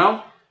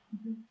piano,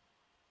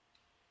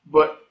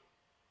 but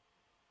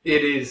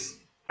it is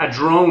a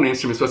drone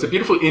instrument. So it's a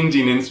beautiful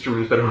Indian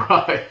instrument that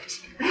arrived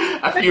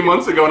a few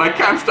months ago, and I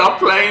can't stop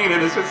playing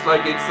it. It's just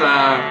like,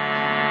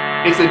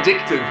 it's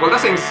addictive. Well,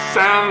 that's saying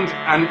sound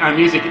and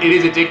music, it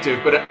is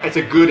addictive, but it's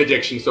a good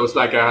addiction. So it's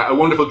like a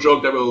wonderful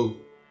drug that will,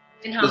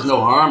 there's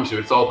no harm to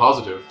it. It's all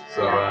positive.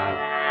 So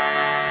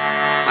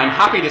I'm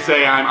happy to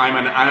say I'm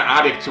an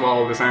addict to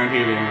all the sound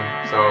healing.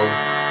 So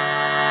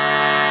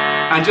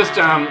And just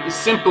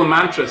simple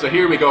mantra. So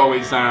here we go.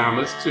 Is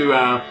let's do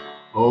Om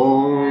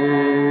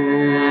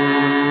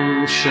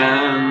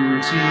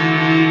Shanti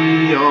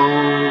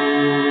Om.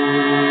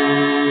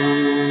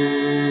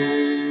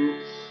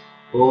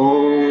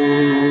 Om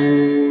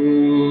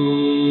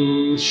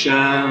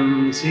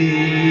Shanti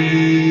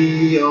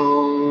Om.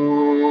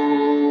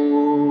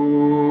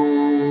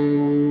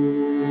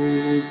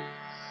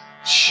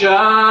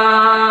 Shanti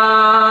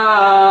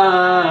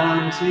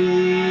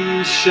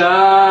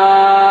Shanti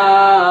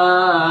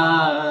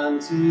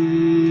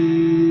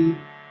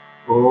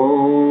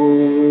Om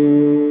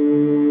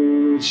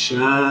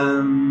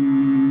Shanti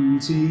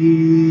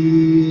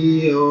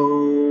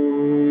Om.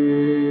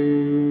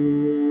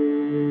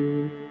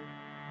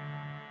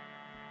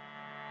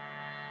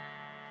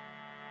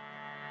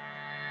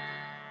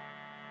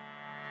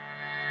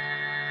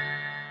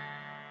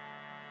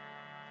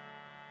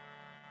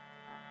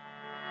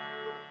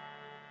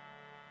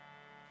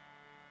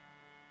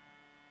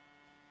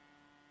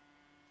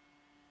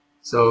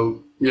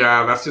 So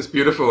yeah, that's just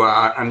beautiful.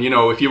 And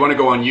if you want to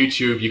go on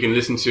YouTube, you can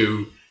listen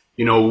to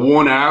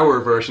 1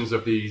 hour versions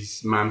of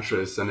these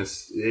mantras. And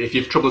if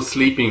you have trouble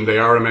sleeping, they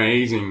are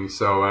amazing.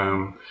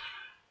 So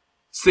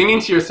singing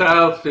to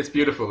yourself, it's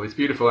beautiful. It's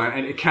beautiful,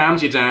 and it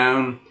calms you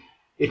down.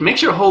 It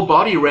makes your whole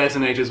body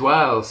resonate as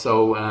well.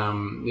 So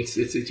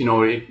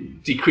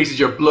it decreases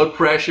your blood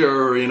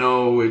pressure.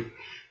 It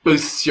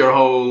boosts your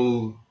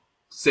whole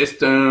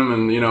system,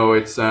 and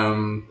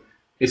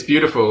it's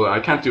beautiful. I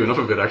can't do enough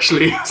of it,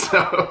 actually. So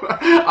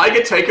I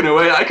get taken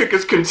away. I could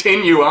just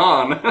continue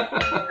on.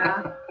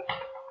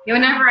 Yeah.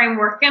 Whenever I'm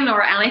working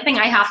or anything,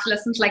 I have to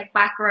listen to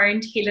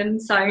background healing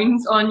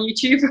sounds on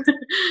YouTube.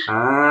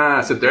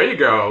 So there you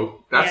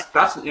go. That's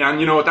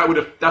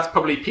that's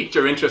probably piqued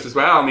your interest as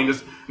well. I mean,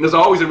 there's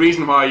always a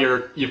reason why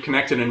you've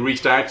connected and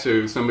reached out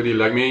to somebody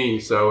like me.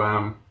 So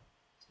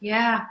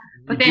yeah.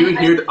 But then you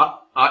hear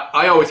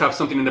I always have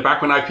something in the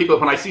back when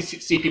I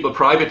see people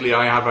privately.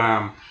 I have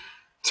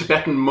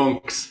Tibetan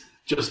monks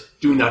just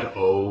doing that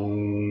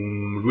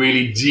Om,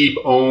 really deep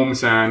Om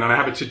sound, and I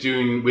have it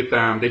with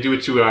they do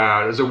it to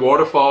there's a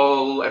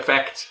waterfall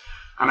effect,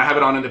 and I have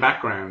it on in the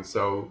background.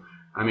 So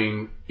I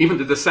mean, even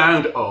the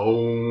sound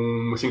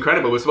Om was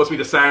incredible. It was supposed to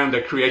be the sound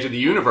that created the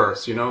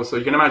universe, So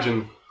you can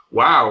imagine,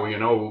 wow,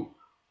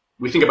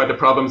 we think about the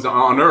problems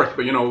on Earth,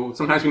 but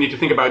sometimes we need to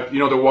think about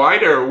the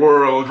wider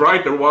world,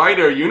 right? The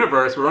wider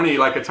universe. We're only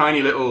like a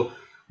tiny little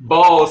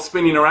ball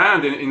spinning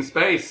around in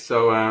space.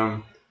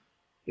 So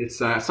it's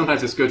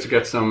sometimes it's good to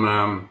get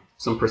some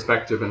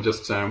perspective, and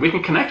just we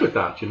can connect with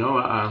that,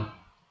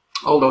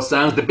 all those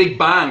sounds. The Big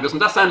Bang, doesn't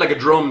that sound like a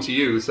drum to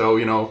you? So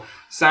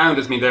sound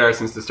has been there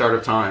since the start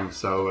of time.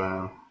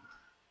 So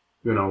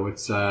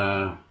it's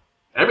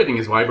everything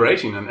is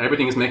vibrating, and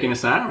everything is making a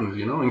sound,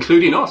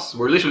 including us.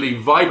 We're literally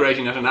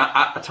vibrating at an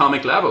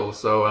atomic level.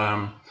 So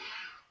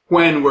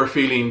when we're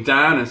feeling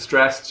down and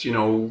stressed,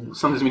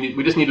 sometimes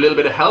we just need a little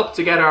bit of help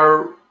to get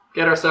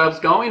ourselves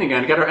going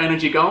again, get our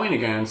energy going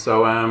again.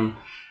 So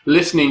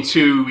listening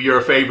to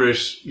your favorite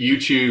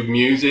YouTube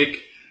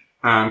music,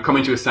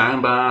 coming to a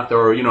sound bath,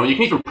 or you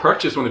can even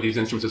purchase one of these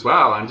instruments as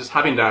well, and just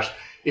having that,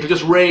 it'll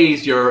just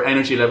raise your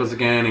energy levels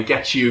again and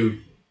get you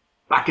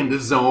back in the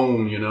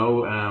zone.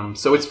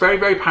 So it's very,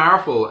 very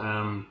powerful,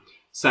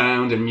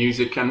 sound and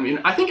music. And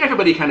I think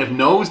everybody kind of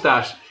knows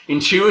that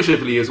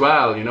intuitively as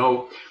well.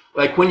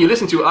 Like when I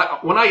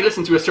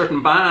listen to a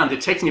certain band, it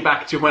takes me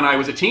back to when I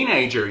was a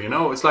teenager.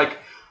 It's like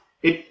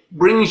it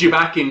brings you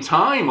back in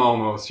time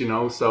almost,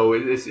 so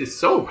it's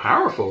so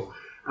powerful.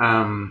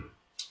 And,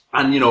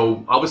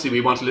 obviously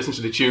we want to listen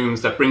to the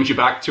tunes that brings you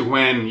back to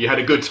when you had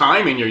a good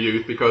time in your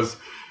youth, because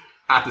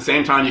at the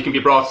same time you can be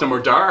brought somewhere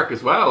dark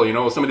as well.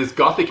 Some of this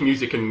gothic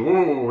music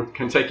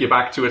can take you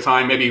back to a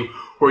time maybe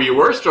where you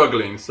were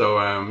struggling. So,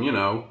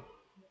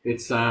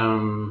 it's,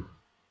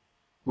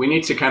 we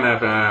need to kind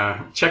of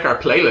check our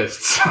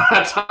playlists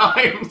at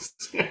times.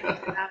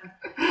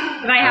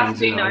 What I have to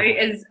do now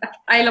is, if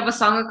I love a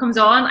song that comes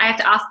on, I have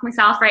to ask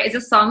myself, right, is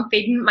this song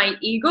feeding my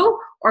ego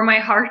or my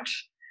heart?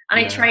 And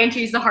I try and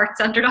choose the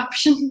heart-centered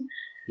option.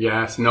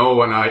 Yes,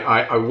 no, and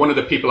I one of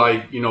the people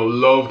I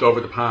loved over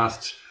the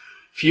past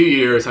few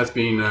years has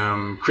been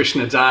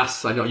Krishna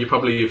Das. I know you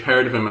probably have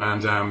heard of him,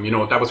 and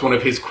that was one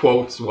of his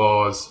quotes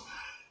was,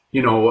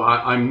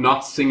 I'm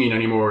not singing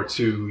anymore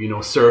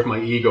to serve my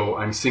ego.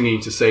 I'm singing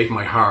to save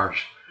my heart.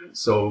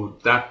 So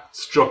that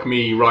struck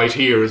me right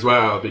here as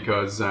well,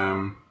 because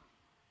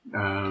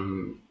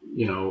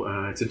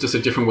it's just a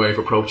different way of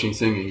approaching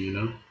singing.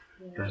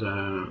 That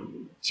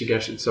to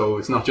get it. So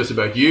it's not just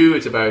about you;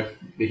 it's about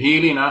the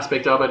healing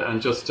aspect of it,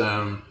 and just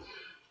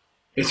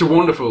it's a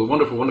wonderful,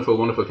 wonderful, wonderful,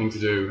 wonderful thing to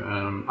do.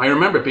 I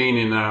remember being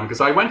in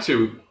because I went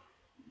to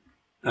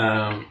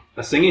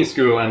a singing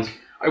school, and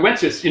I went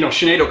to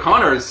Sinead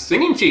O'Connor's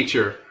singing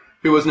teacher,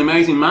 who was an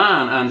amazing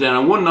man.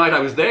 And one night I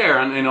was there,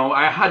 and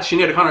I had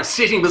Sinead O'Connor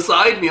sitting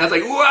beside me. I was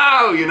like,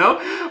 wow,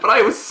 but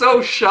I was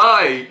so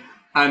shy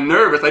and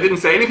nervous. I didn't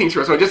say anything to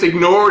her, so I just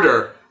ignored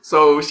her.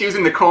 So she was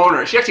in the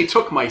corner. She actually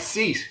took my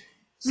seat.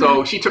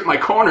 So she took my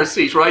corner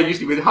seat, where I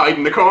usually would hide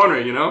in the corner,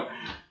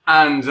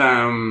 And,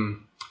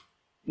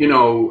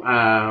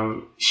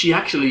 she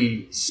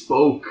actually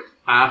spoke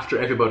after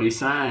everybody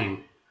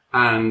sang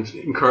and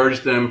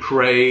encouraged them,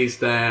 praised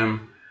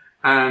them.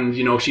 And,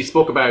 she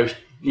spoke about,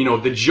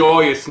 the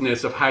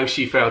joyousness of how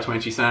she felt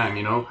when she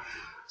sang,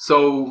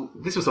 So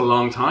this was a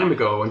long time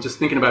ago, and just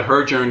thinking about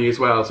her journey as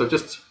well. So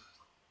just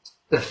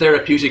the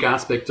therapeutic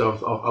aspect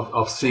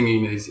of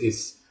singing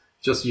is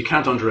just, you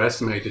can't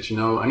underestimate it,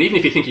 And even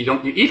if you think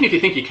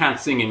you can't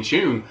sing in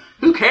tune,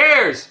 who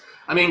cares?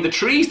 I mean, the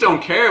trees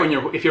don't care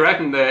if you're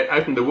out in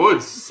the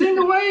woods. Sing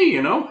away,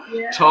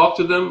 Yeah. Talk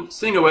to them,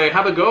 sing away,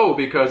 have a go,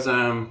 because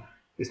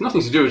it's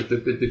nothing to do with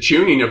the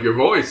tuning of your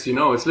voice,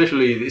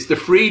 It's the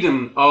freedom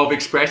of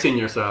expressing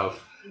yourself,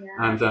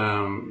 and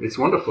it's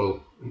wonderful.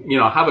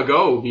 Have a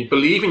go,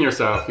 believe in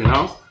yourself,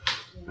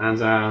 and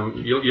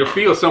you'll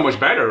feel so much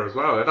better as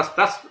well.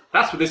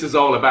 That's what this is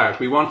all about.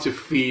 We want to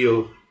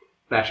feel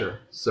better.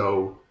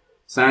 So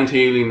sound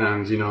healing,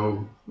 and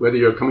whether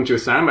you're coming to a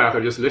sound bath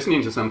or just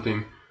listening to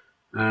something,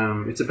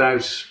 it's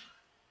about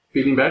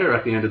feeling better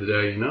at the end of the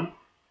day,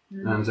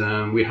 And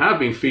we have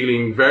been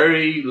feeling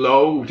very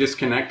low,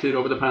 disconnected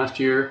over the past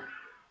year.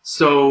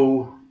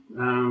 So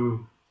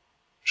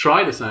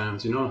try the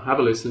sounds, have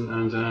a listen,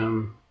 and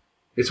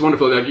it's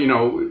wonderful that,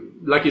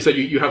 like you said,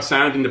 you have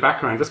sound in the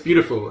background. That's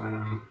beautiful.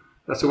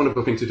 That's a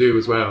wonderful thing to do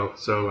as well.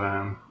 So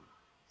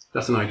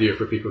that's an idea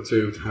for people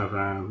too, to have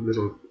a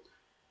little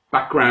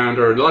background,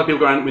 or a lot of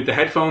people go out with the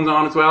headphones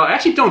on as well. I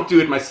actually don't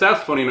do it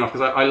myself, funny enough,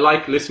 because I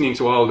like listening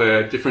to all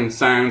the different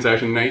sounds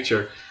out in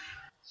nature.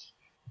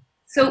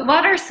 So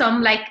what are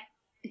some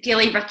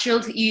daily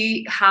rituals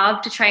you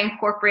have to try and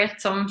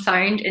incorporate some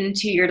sound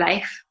into your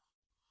life?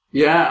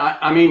 Yeah,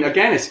 I mean,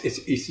 again,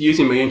 it's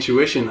using my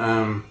intuition.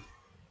 One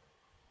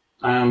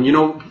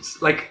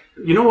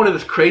of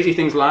the crazy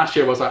things last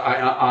year was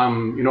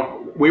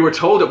we were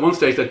told at one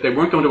stage that they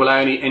weren't going to allow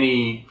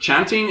any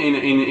chanting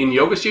in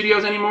yoga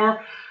studios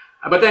anymore.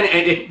 But then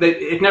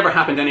it never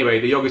happened anyway.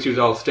 The yoga studios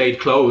all stayed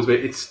closed. But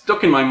it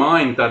stuck in my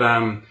mind that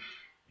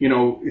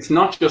it's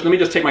not just, let me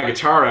just take my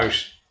guitar out.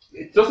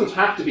 It doesn't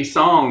have to be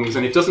songs,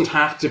 and it doesn't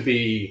have to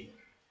be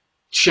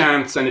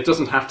chants, and it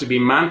doesn't have to be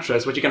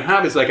mantras. What you can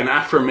have is like an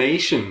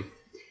affirmation,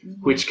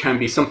 which can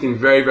be something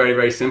very, very,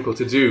 very simple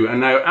to do. And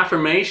now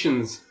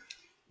affirmations,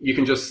 you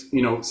can just,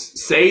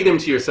 say them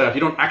to yourself.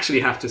 You don't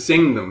actually have to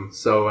sing them.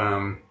 So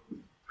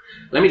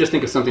let me just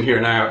think of something here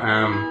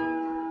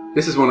now.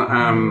 This is one.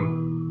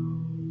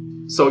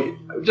 So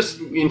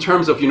just in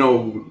terms of,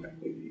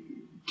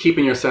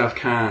 keeping yourself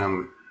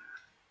calm.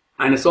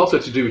 And it's also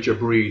to do with your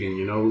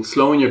breathing,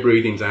 slowing your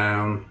breathing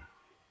down,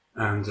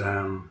 and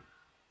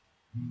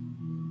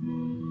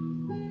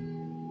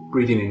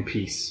breathing in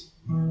peace.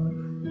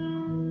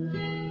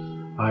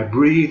 I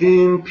breathe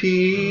in peace.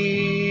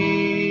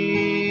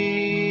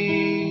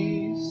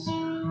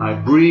 I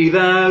breathe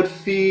out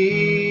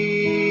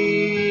fear.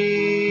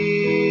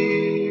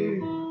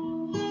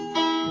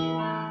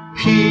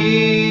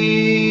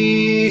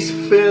 Peace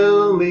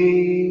fill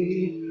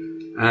me,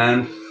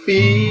 and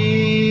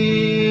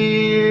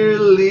fear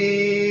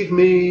leave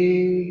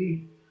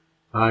me.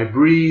 I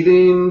breathe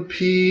in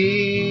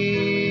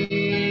peace.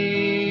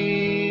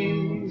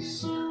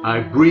 I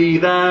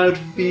breathe out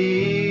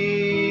fear.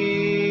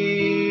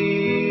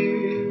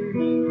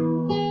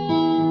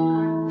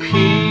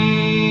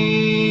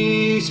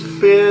 Peace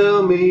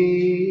fill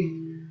me,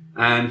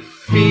 and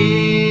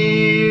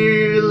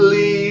fear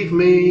leave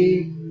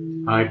me.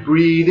 I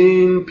breathe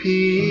in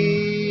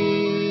peace.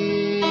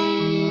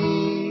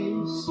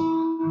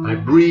 I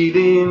breathe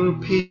in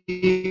peace.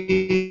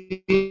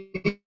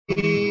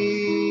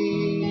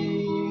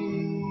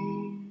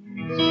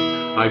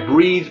 I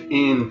breathe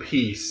in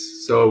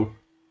peace. So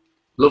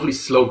lovely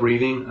slow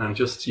breathing, and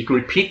just you can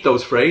repeat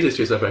those phrases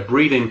to yourself. I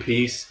breathe in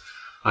peace.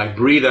 I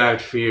breathe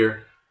out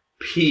fear.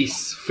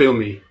 Peace fill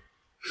me.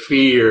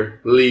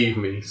 Fear leave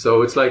me.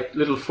 So it's like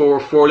little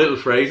four little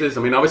phrases.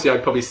 I mean, obviously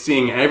I'd probably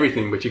sing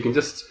everything, but you can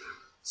just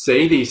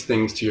say these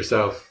things to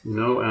yourself,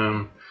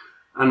 and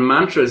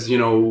mantras,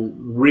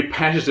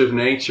 repetitive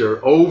nature,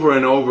 over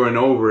and over and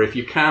over. If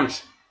you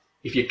can't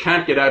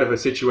get out of a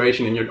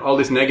situation and all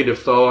this negative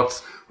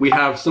thoughts,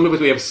 some of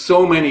us have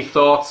so many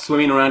thoughts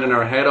swimming around in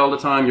our head all the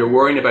time. You're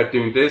worrying about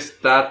doing this,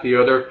 that, the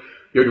other,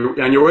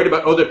 and you're worried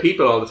about other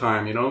people all the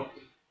time,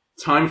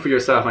 Time for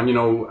yourself,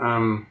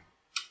 and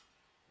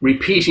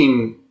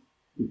repeating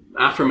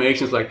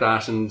affirmations like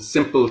that and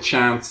simple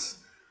chants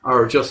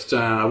are just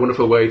a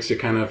wonderful way to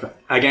kind of,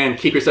 again,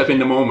 keep yourself in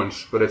the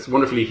moment, but it's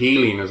wonderfully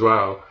healing as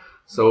well.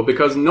 So,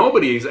 because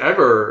nobody's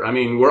ever,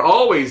 we're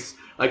always,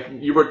 like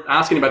you were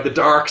asking about the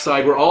dark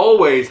side, we're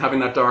always having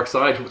that dark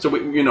side. So,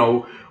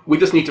 we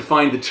just need to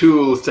find the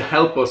tools to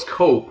help us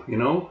cope,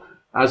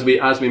 as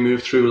we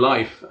move through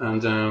life.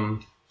 And,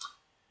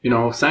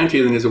 sound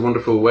healing is a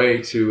wonderful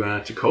way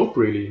to cope,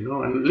 really,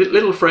 and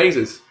little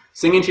phrases,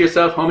 singing to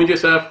yourself, humming to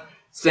yourself,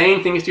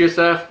 saying things to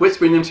yourself,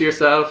 whispering them to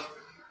yourself.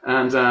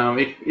 And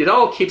it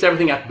all keeps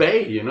everything at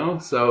bay,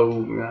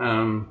 So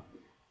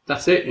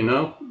that's it,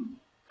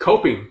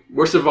 Coping.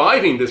 We're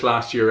surviving this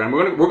last year, and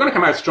we're going to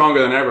come out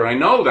stronger than ever. I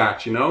know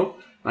that,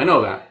 I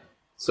know that.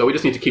 So we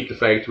just need to keep the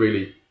faith,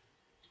 really.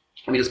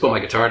 Let me just put my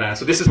guitar down.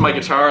 So this is my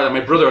guitar that my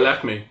brother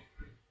left me.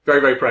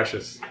 Very, very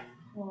precious.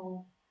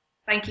 Oh,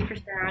 thank you for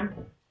sharing.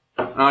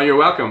 Oh, you're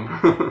welcome.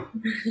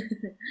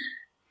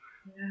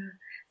 Yeah.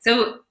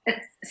 So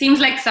it seems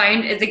like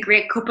sound is a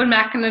great coping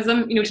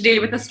mechanism, to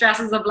deal with the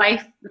stresses of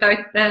life without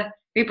the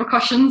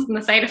repercussions and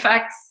the side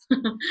effects.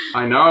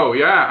 I know,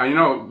 yeah.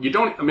 You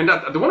don't. I mean,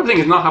 the one thing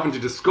is not having to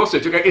discuss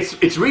it.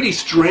 It's really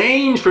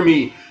strange for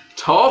me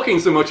talking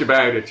so much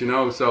about it.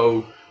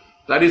 So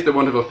that is the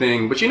wonderful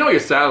thing. But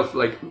yourself,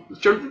 like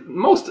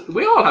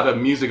we all have a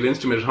musical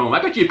instrument at home.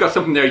 I bet you've got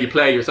something there you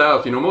play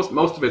yourself.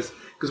 Most of it's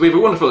because we have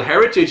a wonderful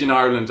heritage in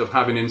Ireland of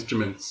having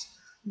instruments.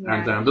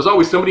 Yeah. And there's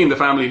always somebody in the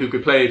family who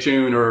could play a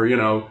tune or,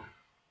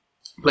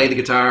 play the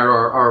guitar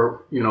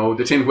or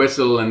the tin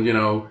whistle. And,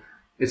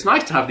 it's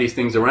nice to have these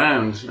things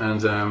around.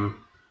 And,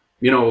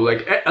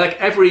 like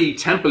every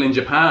temple in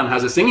Japan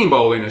has a singing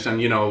bowl in it. And,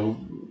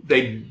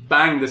 they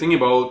bang the singing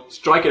bowl,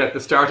 strike it at the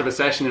start of a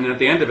session and at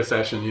the end of a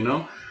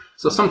session,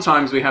 So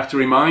sometimes we have to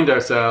remind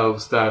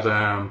ourselves that,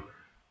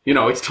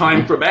 it's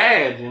time for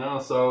bed,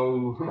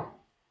 so...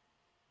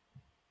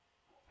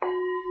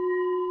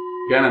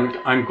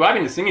 Again, I'm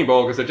grabbing the singing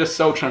bowl because they're just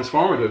so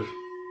transformative.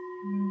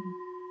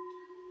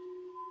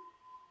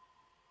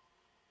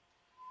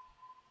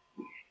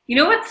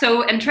 What's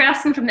so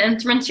interesting from the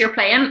instruments you're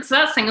playing? So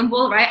that singing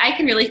bowl, right? I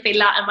can really feel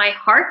that in my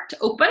heart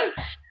open.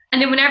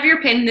 And then whenever you're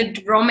playing the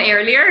drum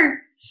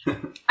earlier,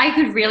 I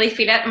could really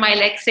feel it in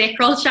my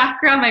sacral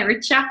chakra, my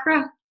root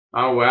chakra.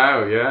 Oh,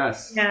 wow,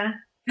 yes. Yeah.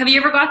 Have you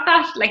ever got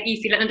that? Like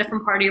you feel it in a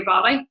different part of your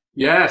body?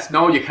 Yes,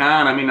 no, you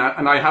can. I mean,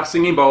 and I have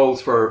singing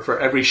bowls for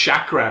every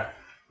chakra.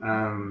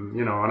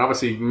 And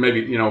obviously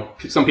maybe,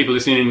 some people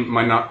listening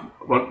might not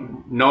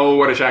know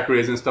what a chakra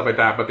is and stuff like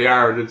that, but there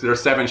are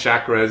 7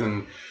 chakras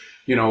and,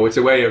 it's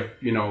a way of,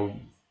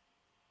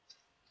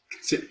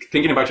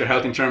 thinking about your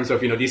health in terms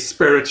of, these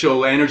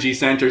spiritual energy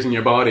centers in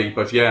your body.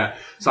 But yeah,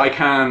 so I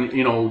can,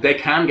 they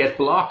can get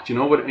blocked,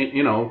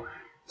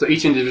 so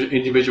each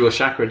individual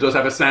chakra does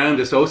have a sound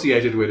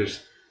associated with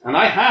it. And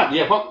I have,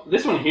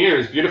 this one here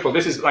is beautiful.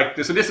 This is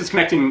this is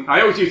connecting,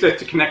 I always use it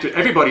to connect with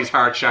everybody's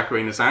heart chakra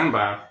in the sound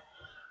bath.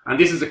 And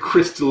this is a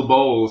crystal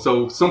bowl.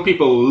 So some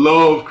people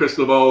love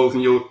crystal bowls,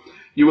 and you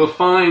will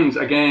find,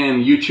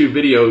 again, YouTube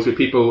videos with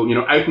people,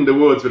 out in the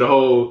woods with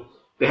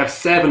they have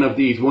 7 of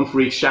these, one for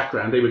each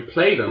chakra, and they would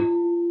play them.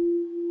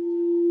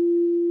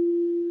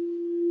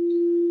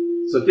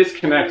 So this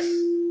connects,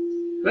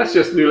 let's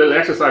just do a little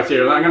exercise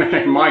here. I'm going to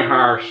connect my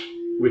heart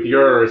with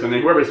yours, and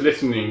then whoever's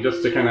listening,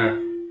 just to kind of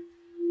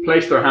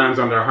place their hands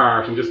on their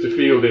heart and just to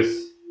feel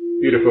this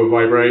beautiful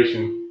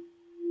vibration.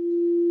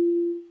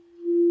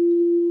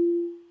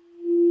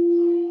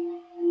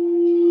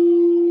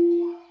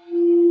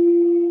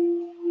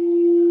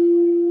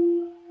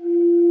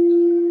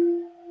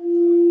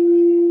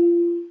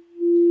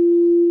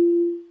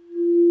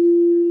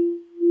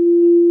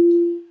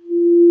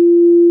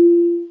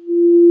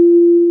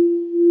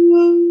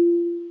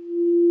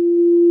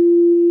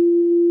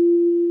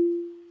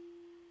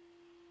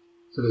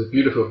 So there's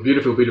beautiful,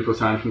 beautiful, beautiful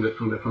sound from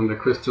the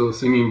crystal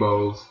singing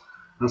bowls.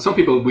 And some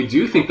people, we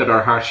do think that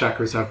our heart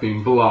chakras have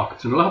been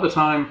blocked, and a lot of the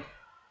time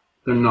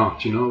they're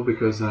not,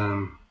 because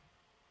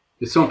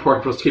it's so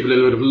important for us to keep a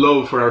little bit of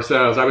love for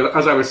ourselves.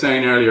 As I was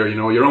saying earlier,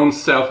 your own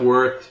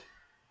self-worth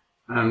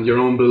and your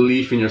own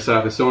belief in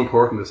yourself is so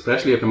important,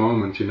 especially at the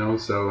moment,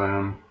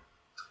 So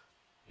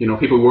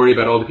people worry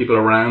about all the people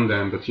around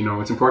them, but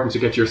it's important to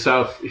get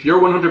yourself. If you're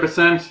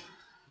 100%,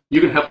 you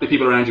can help the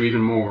people around you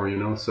even more,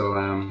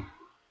 So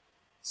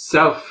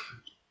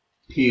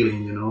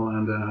self-healing,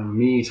 and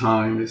me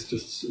time is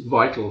just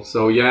vital.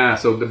 So yeah,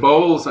 so the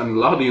bowls and a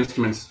lot of the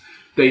instruments,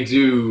 they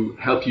do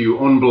help you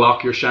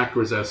unblock your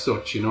chakras as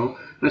such, and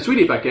it's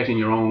really about getting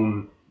your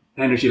own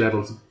energy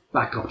levels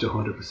back up to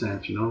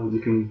 100%, You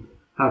can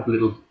have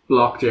little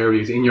blocked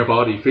areas in your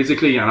body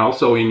physically and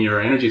also in your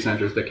energy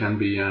centers that can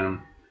be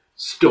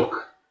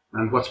stuck.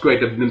 And what's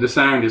great, the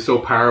sound is so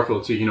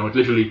powerful too, it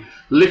literally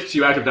lifts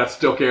you out of that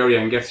stuck area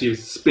and gets you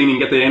spinning,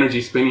 get the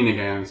energy spinning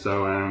again.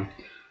 So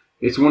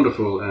it's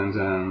wonderful.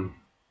 And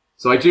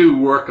so I do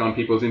work on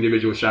people's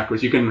individual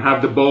chakras. You can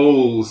have the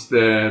bowls,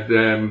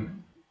 the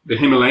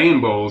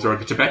Himalayan bowls or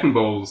the Tibetan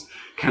bowls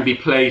can be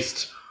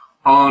placed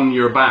on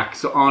your back,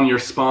 so on your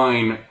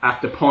spine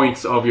at the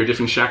points of your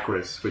different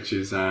chakras, which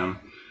is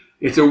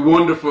it's a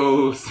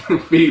wonderful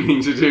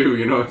feeling to do,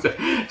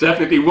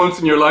 Definitely once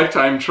in your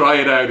lifetime, try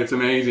it out. It's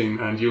amazing.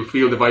 And you'll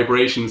feel the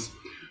vibrations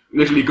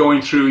literally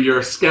going through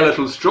your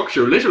skeletal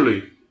structure,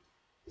 literally.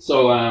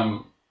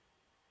 So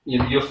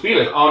you'll feel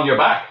it on your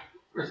back.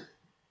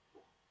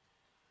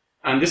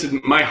 And this is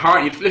my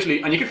heart. You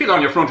literally, and you can feel it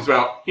on your front as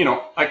well,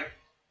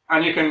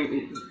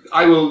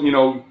 I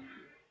will,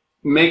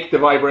 make the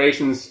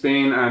vibrations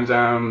spin, and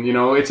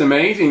it's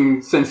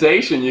amazing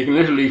sensation. You can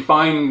literally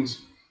find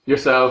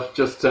yourself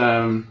just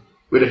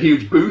with a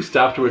huge boost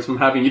afterwards from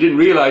having, you didn't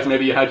realize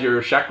maybe you had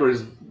your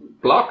chakras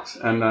blocked,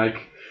 and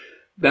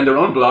then they're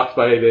unblocked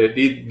by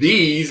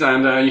these,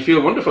 and you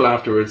feel wonderful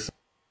afterwards.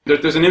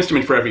 there's an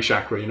instrument for every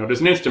chakra, you know,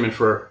 there's an instrument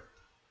for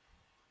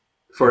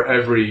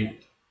every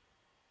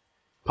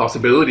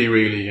possibility,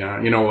 really.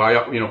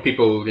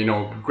 People,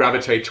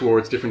 gravitate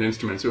towards different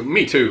instruments. So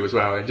me too, as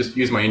well. I just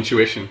use my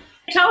intuition.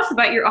 Tell us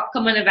about your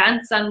upcoming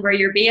events and where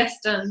you're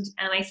based and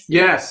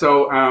Yeah,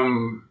 so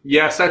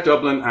South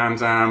Dublin,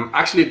 and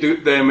actually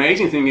the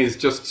amazing thing is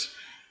just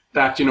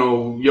that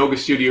yoga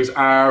studios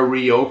are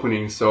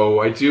reopening.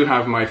 So I do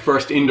have my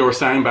first indoor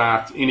sound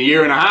bath in a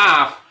year and a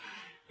half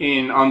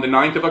on the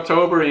 9th of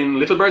October in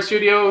Little Bird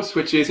Studios,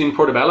 which is in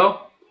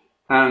Portobello.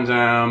 And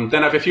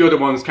then I have a few other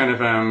ones kind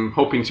of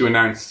hoping to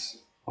announce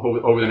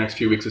over the next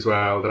few weeks as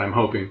well, that I'm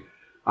hoping.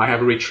 I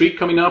have a retreat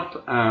coming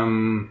up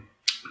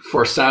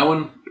for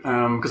Samhain,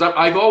 because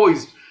I've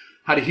always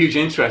had a huge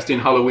interest in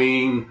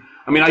Halloween.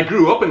 I mean, I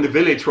grew up in the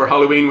village where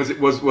Halloween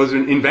was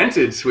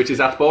invented, which is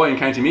Athboy in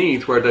County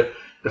Meath, where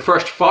the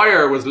first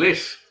fire was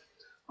lit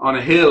on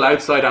a hill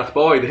outside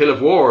Athboy, the Hill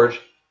of Ward.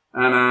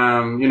 And,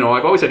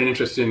 I've always had an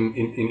interest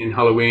in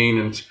Halloween,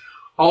 and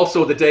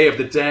also the Day of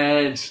the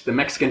Dead, the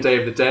Mexican Day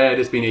of the Dead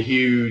has been a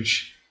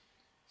huge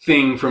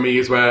thing for me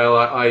as well.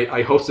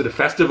 I hosted a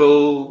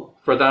festival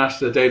for that,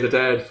 the Day of the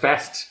Dead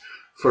Fest,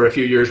 for a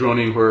few years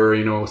running, where,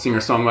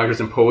 singer-songwriters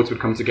and poets would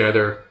come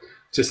together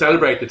to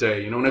celebrate the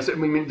day, And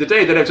the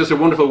Day of the Dead is just a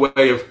wonderful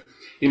way of,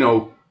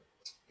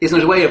 isn't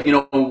it a way of,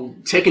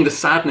 taking the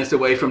sadness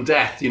away from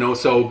death,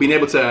 so being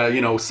able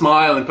to,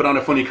 smile and put on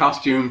a funny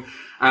costume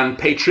and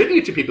pay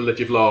tribute to people that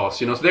you've lost,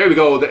 So there we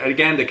go.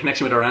 Again, the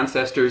connection with our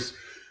ancestors.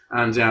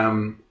 And,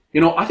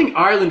 I think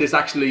Ireland is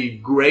actually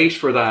great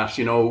for that.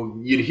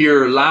 You'd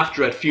hear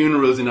laughter at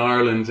funerals in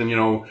Ireland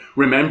and,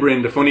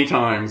 remembering the funny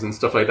times and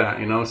stuff like that,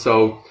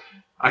 So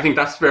I think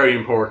that's very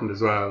important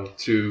as well,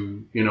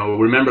 to,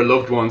 remember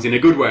loved ones in a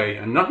good way,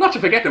 and not to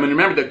forget them, and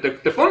remember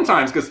the fun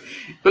times, because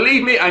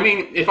believe me, I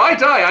mean, if I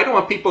die, I don't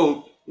want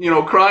people,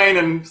 crying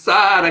and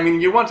sad. I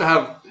mean, you want to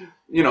have,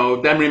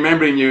 them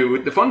remembering you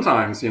with the fun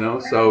times,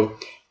 So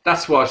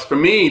that's what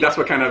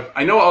kind of,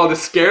 I know all the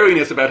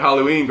scariness about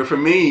Halloween, but for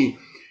me,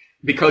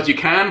 because you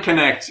can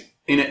connect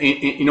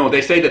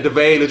they say that the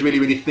veil is really,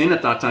 really thin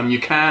at that time. You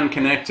can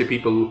connect to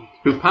people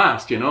who've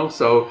passed,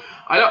 So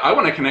I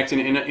want to connect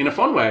in a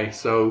fun way.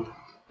 So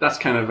that's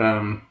kind of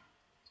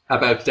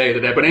about Day of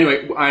the Dead. But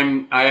anyway,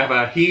 I have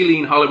a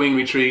healing Halloween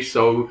retreat.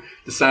 So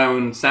the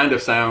Sound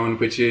of Sound,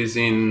 which is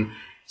in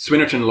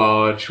Swinnerton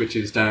Lodge, which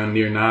is down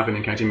near Navan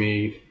in County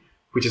Meath,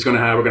 which is we're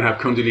going to have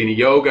Kundalini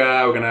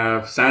yoga. We're going to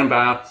have sound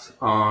baths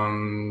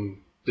on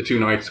the 2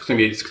 nights.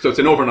 So it's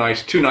an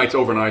overnight, 2 nights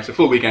overnight, a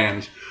full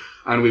weekend.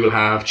 And we will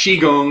have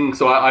Qigong.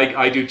 So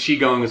I do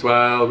Qigong as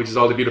well, which is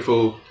all the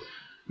beautiful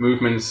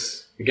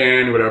movements,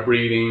 again, with our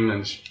breathing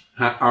and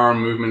arm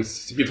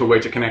movements. It's a beautiful way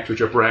to connect with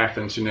your breath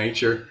and to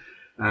nature.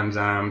 And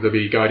there'll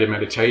be guided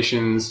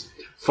meditations,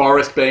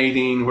 forest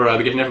bathing, where I'll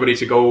be getting everybody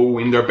to go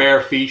in their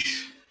bare feet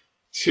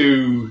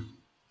to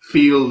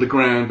feel the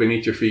ground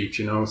beneath your feet,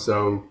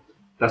 So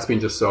that's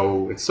been it's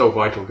so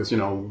vital, because,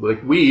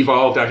 like, we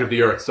evolved out of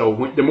the earth.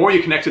 So the more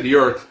you connect to the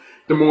earth,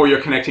 the more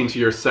you're connecting to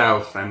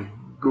yourself, and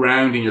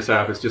grounding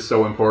yourself is just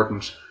so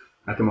important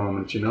at the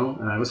moment,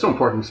 It's so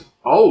important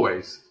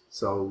always.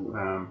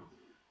 So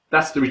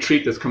that's the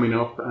retreat that's coming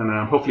up,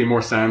 and hopefully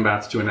more sound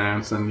baths to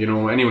announce. And,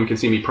 anyone can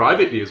see me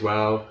privately as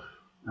well,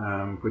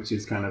 which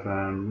is kind of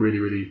really,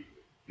 really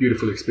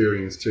beautiful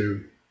experience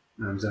too.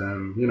 And,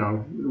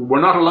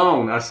 we're not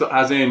alone, as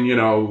in,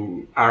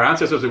 our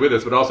ancestors are with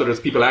us, but also there's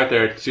people out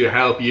there to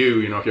help you.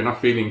 If you're not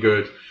feeling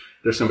good,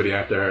 there's somebody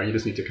out there, and you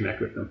just need to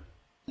connect with them.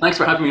 Thanks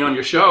for having me on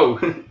your show.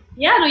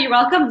 Yeah, no, you're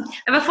welcome.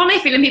 I have a funny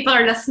feeling people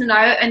are listening now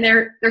and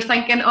they're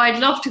thinking, oh, I'd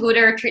love to go to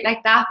a retreat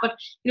like that, but,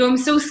 I'm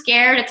so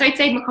scared. It's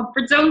outside my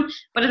comfort zone.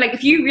 But like,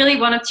 if you really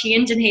want to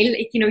change and heal,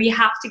 you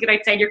have to get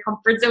outside your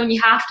comfort zone.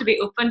 You have to be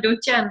open,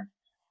 don't you?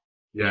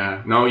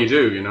 Yeah, no, you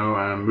do.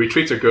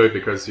 Retreats are good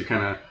because you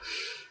kind of,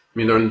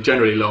 they're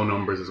generally low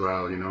numbers as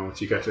well. So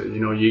you get to,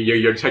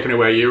 you're taken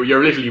away.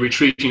 You're literally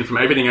retreating from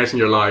everything else in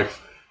your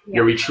life. Yeah.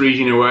 You're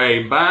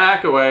retreating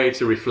back away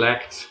to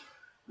reflect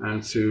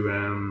and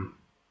to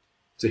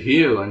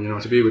heal,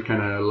 and to be with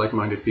kind of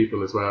like-minded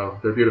people as well.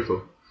 They're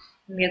beautiful.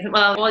 Amazing.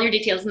 Well, all your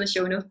details in the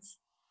show notes.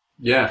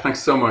 Yeah, thanks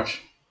so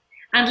much.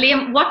 And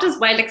Liam, what does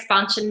wild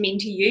expansion mean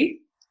to you?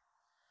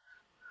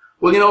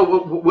 Well,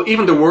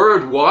 even the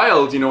word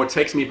wild, it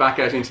takes me back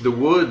out into the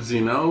woods.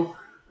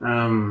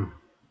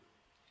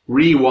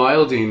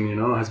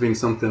 Rewilding, has been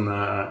something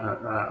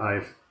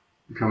I've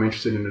become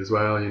interested in as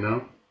well.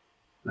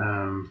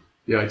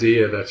 The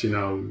idea that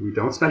we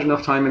don't spend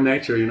enough time in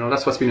nature.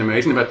 That's what's been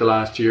amazing about the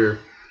last year.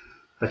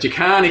 That you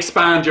can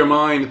expand your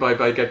mind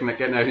by getting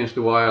out into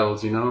the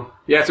wilds,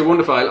 Yeah, it's a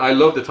wonderful, I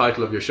love the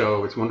title of your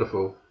show, it's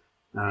wonderful.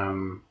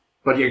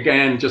 But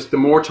again, just the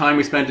more time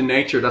we spend in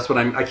nature, that's what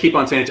I keep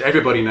on saying to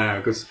everybody now,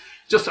 because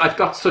I've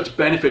got such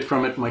benefit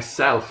from it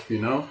myself,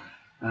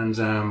 And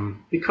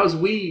because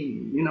we,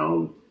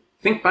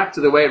 think back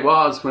to the way it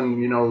was when,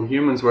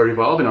 humans were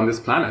evolving on this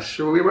planet.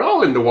 Sure, we were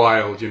all in the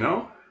wild,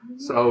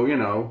 So,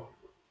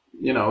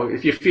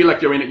 if you feel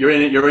like you're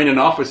in an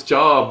office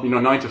job,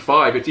 9 to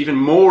 5, it's even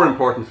more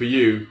important for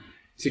you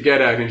to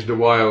get out into the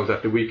wild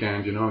at the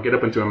weekend, you know, get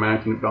up into a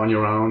mountain on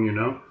your own, you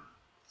know.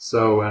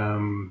 So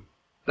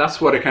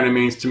that's what it kind of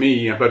means to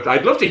me. But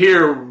I'd love to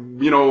hear,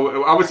 you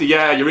know, obviously,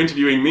 yeah, you're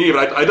interviewing me,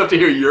 but I'd love to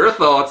hear your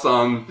thoughts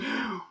on,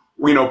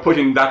 you know,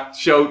 putting the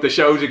show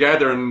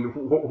together, and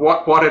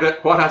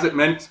what has it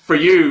meant for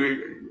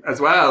you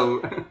as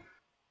well.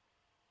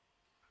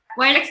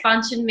 Wild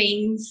expansion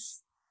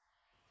means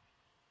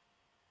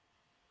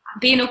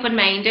being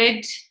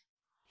open-minded,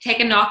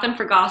 taking nothing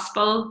for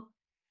gospel,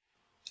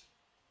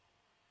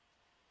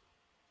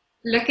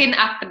 looking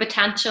at the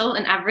potential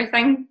in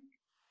everything,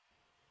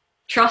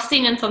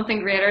 trusting in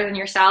something greater than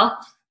yourself,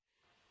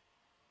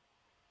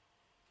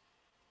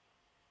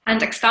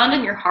 and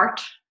expanding your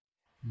heart.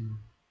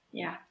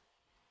 Yeah.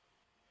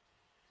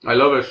 I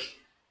love it.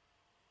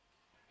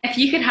 If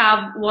you could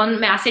have one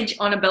message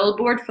on a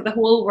billboard for the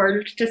whole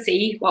world to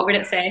see, what would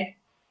it say?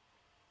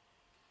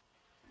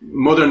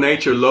 Mother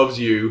Nature loves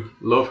you,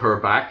 love her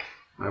back,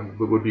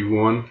 would be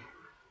one.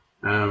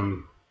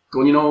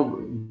 Well, you know,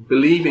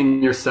 believe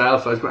in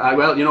yourself.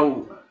 Well, you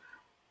know,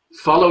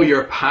 follow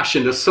your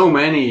passion. There's so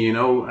many, you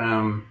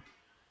know.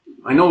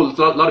 I know a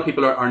lot of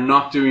people are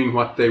not doing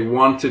what they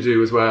want to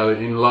do as well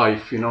in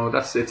life. You know,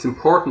 it's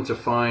important to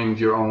find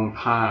your own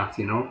path,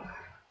 you know,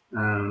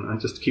 and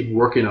just keep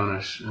working on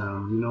it. You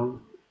know,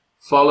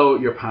 follow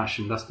your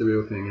passion. That's the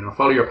real thing, you know.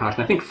 Follow your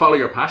passion. I think follow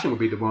your passion would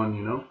be the one,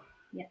 you know.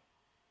 Yeah.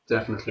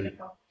 Definitely.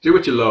 Beautiful. Do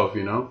what you love,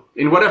 you know,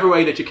 in whatever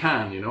way that you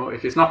can, you know.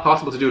 If it's not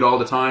possible to do it all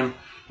the time,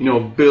 you know,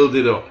 build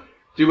it up.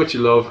 Do what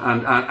you love,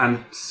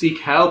 and seek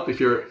help. If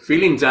you're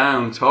feeling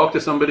down, talk to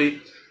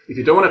somebody. If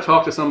you don't want to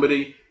talk to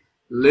somebody,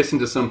 listen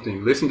to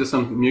something. Listen to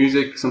some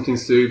music, something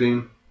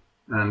soothing,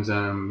 and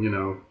you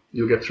know,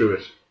 you'll get through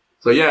it.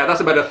 So yeah,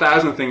 that's about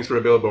 1,000 things for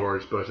a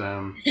billboard. But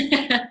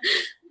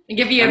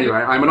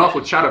anyway, I'm an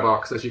awful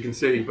chatterbox, as you can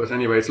see. But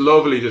anyway, it's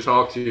lovely to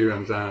talk to you,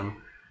 and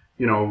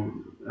you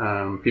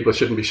know, people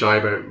shouldn't be shy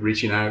about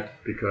reaching out,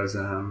 because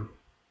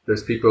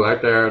there's people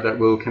out there that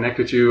will connect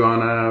with you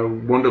on a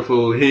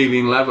wonderful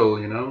healing level,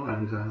 you know,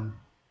 and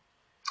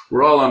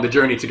we're all on the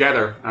journey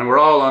together, and we're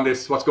all on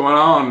this, what's going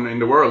on in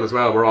the world as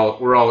well. We're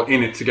all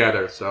in it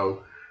together.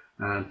 So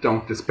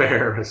don't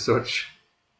despair as such.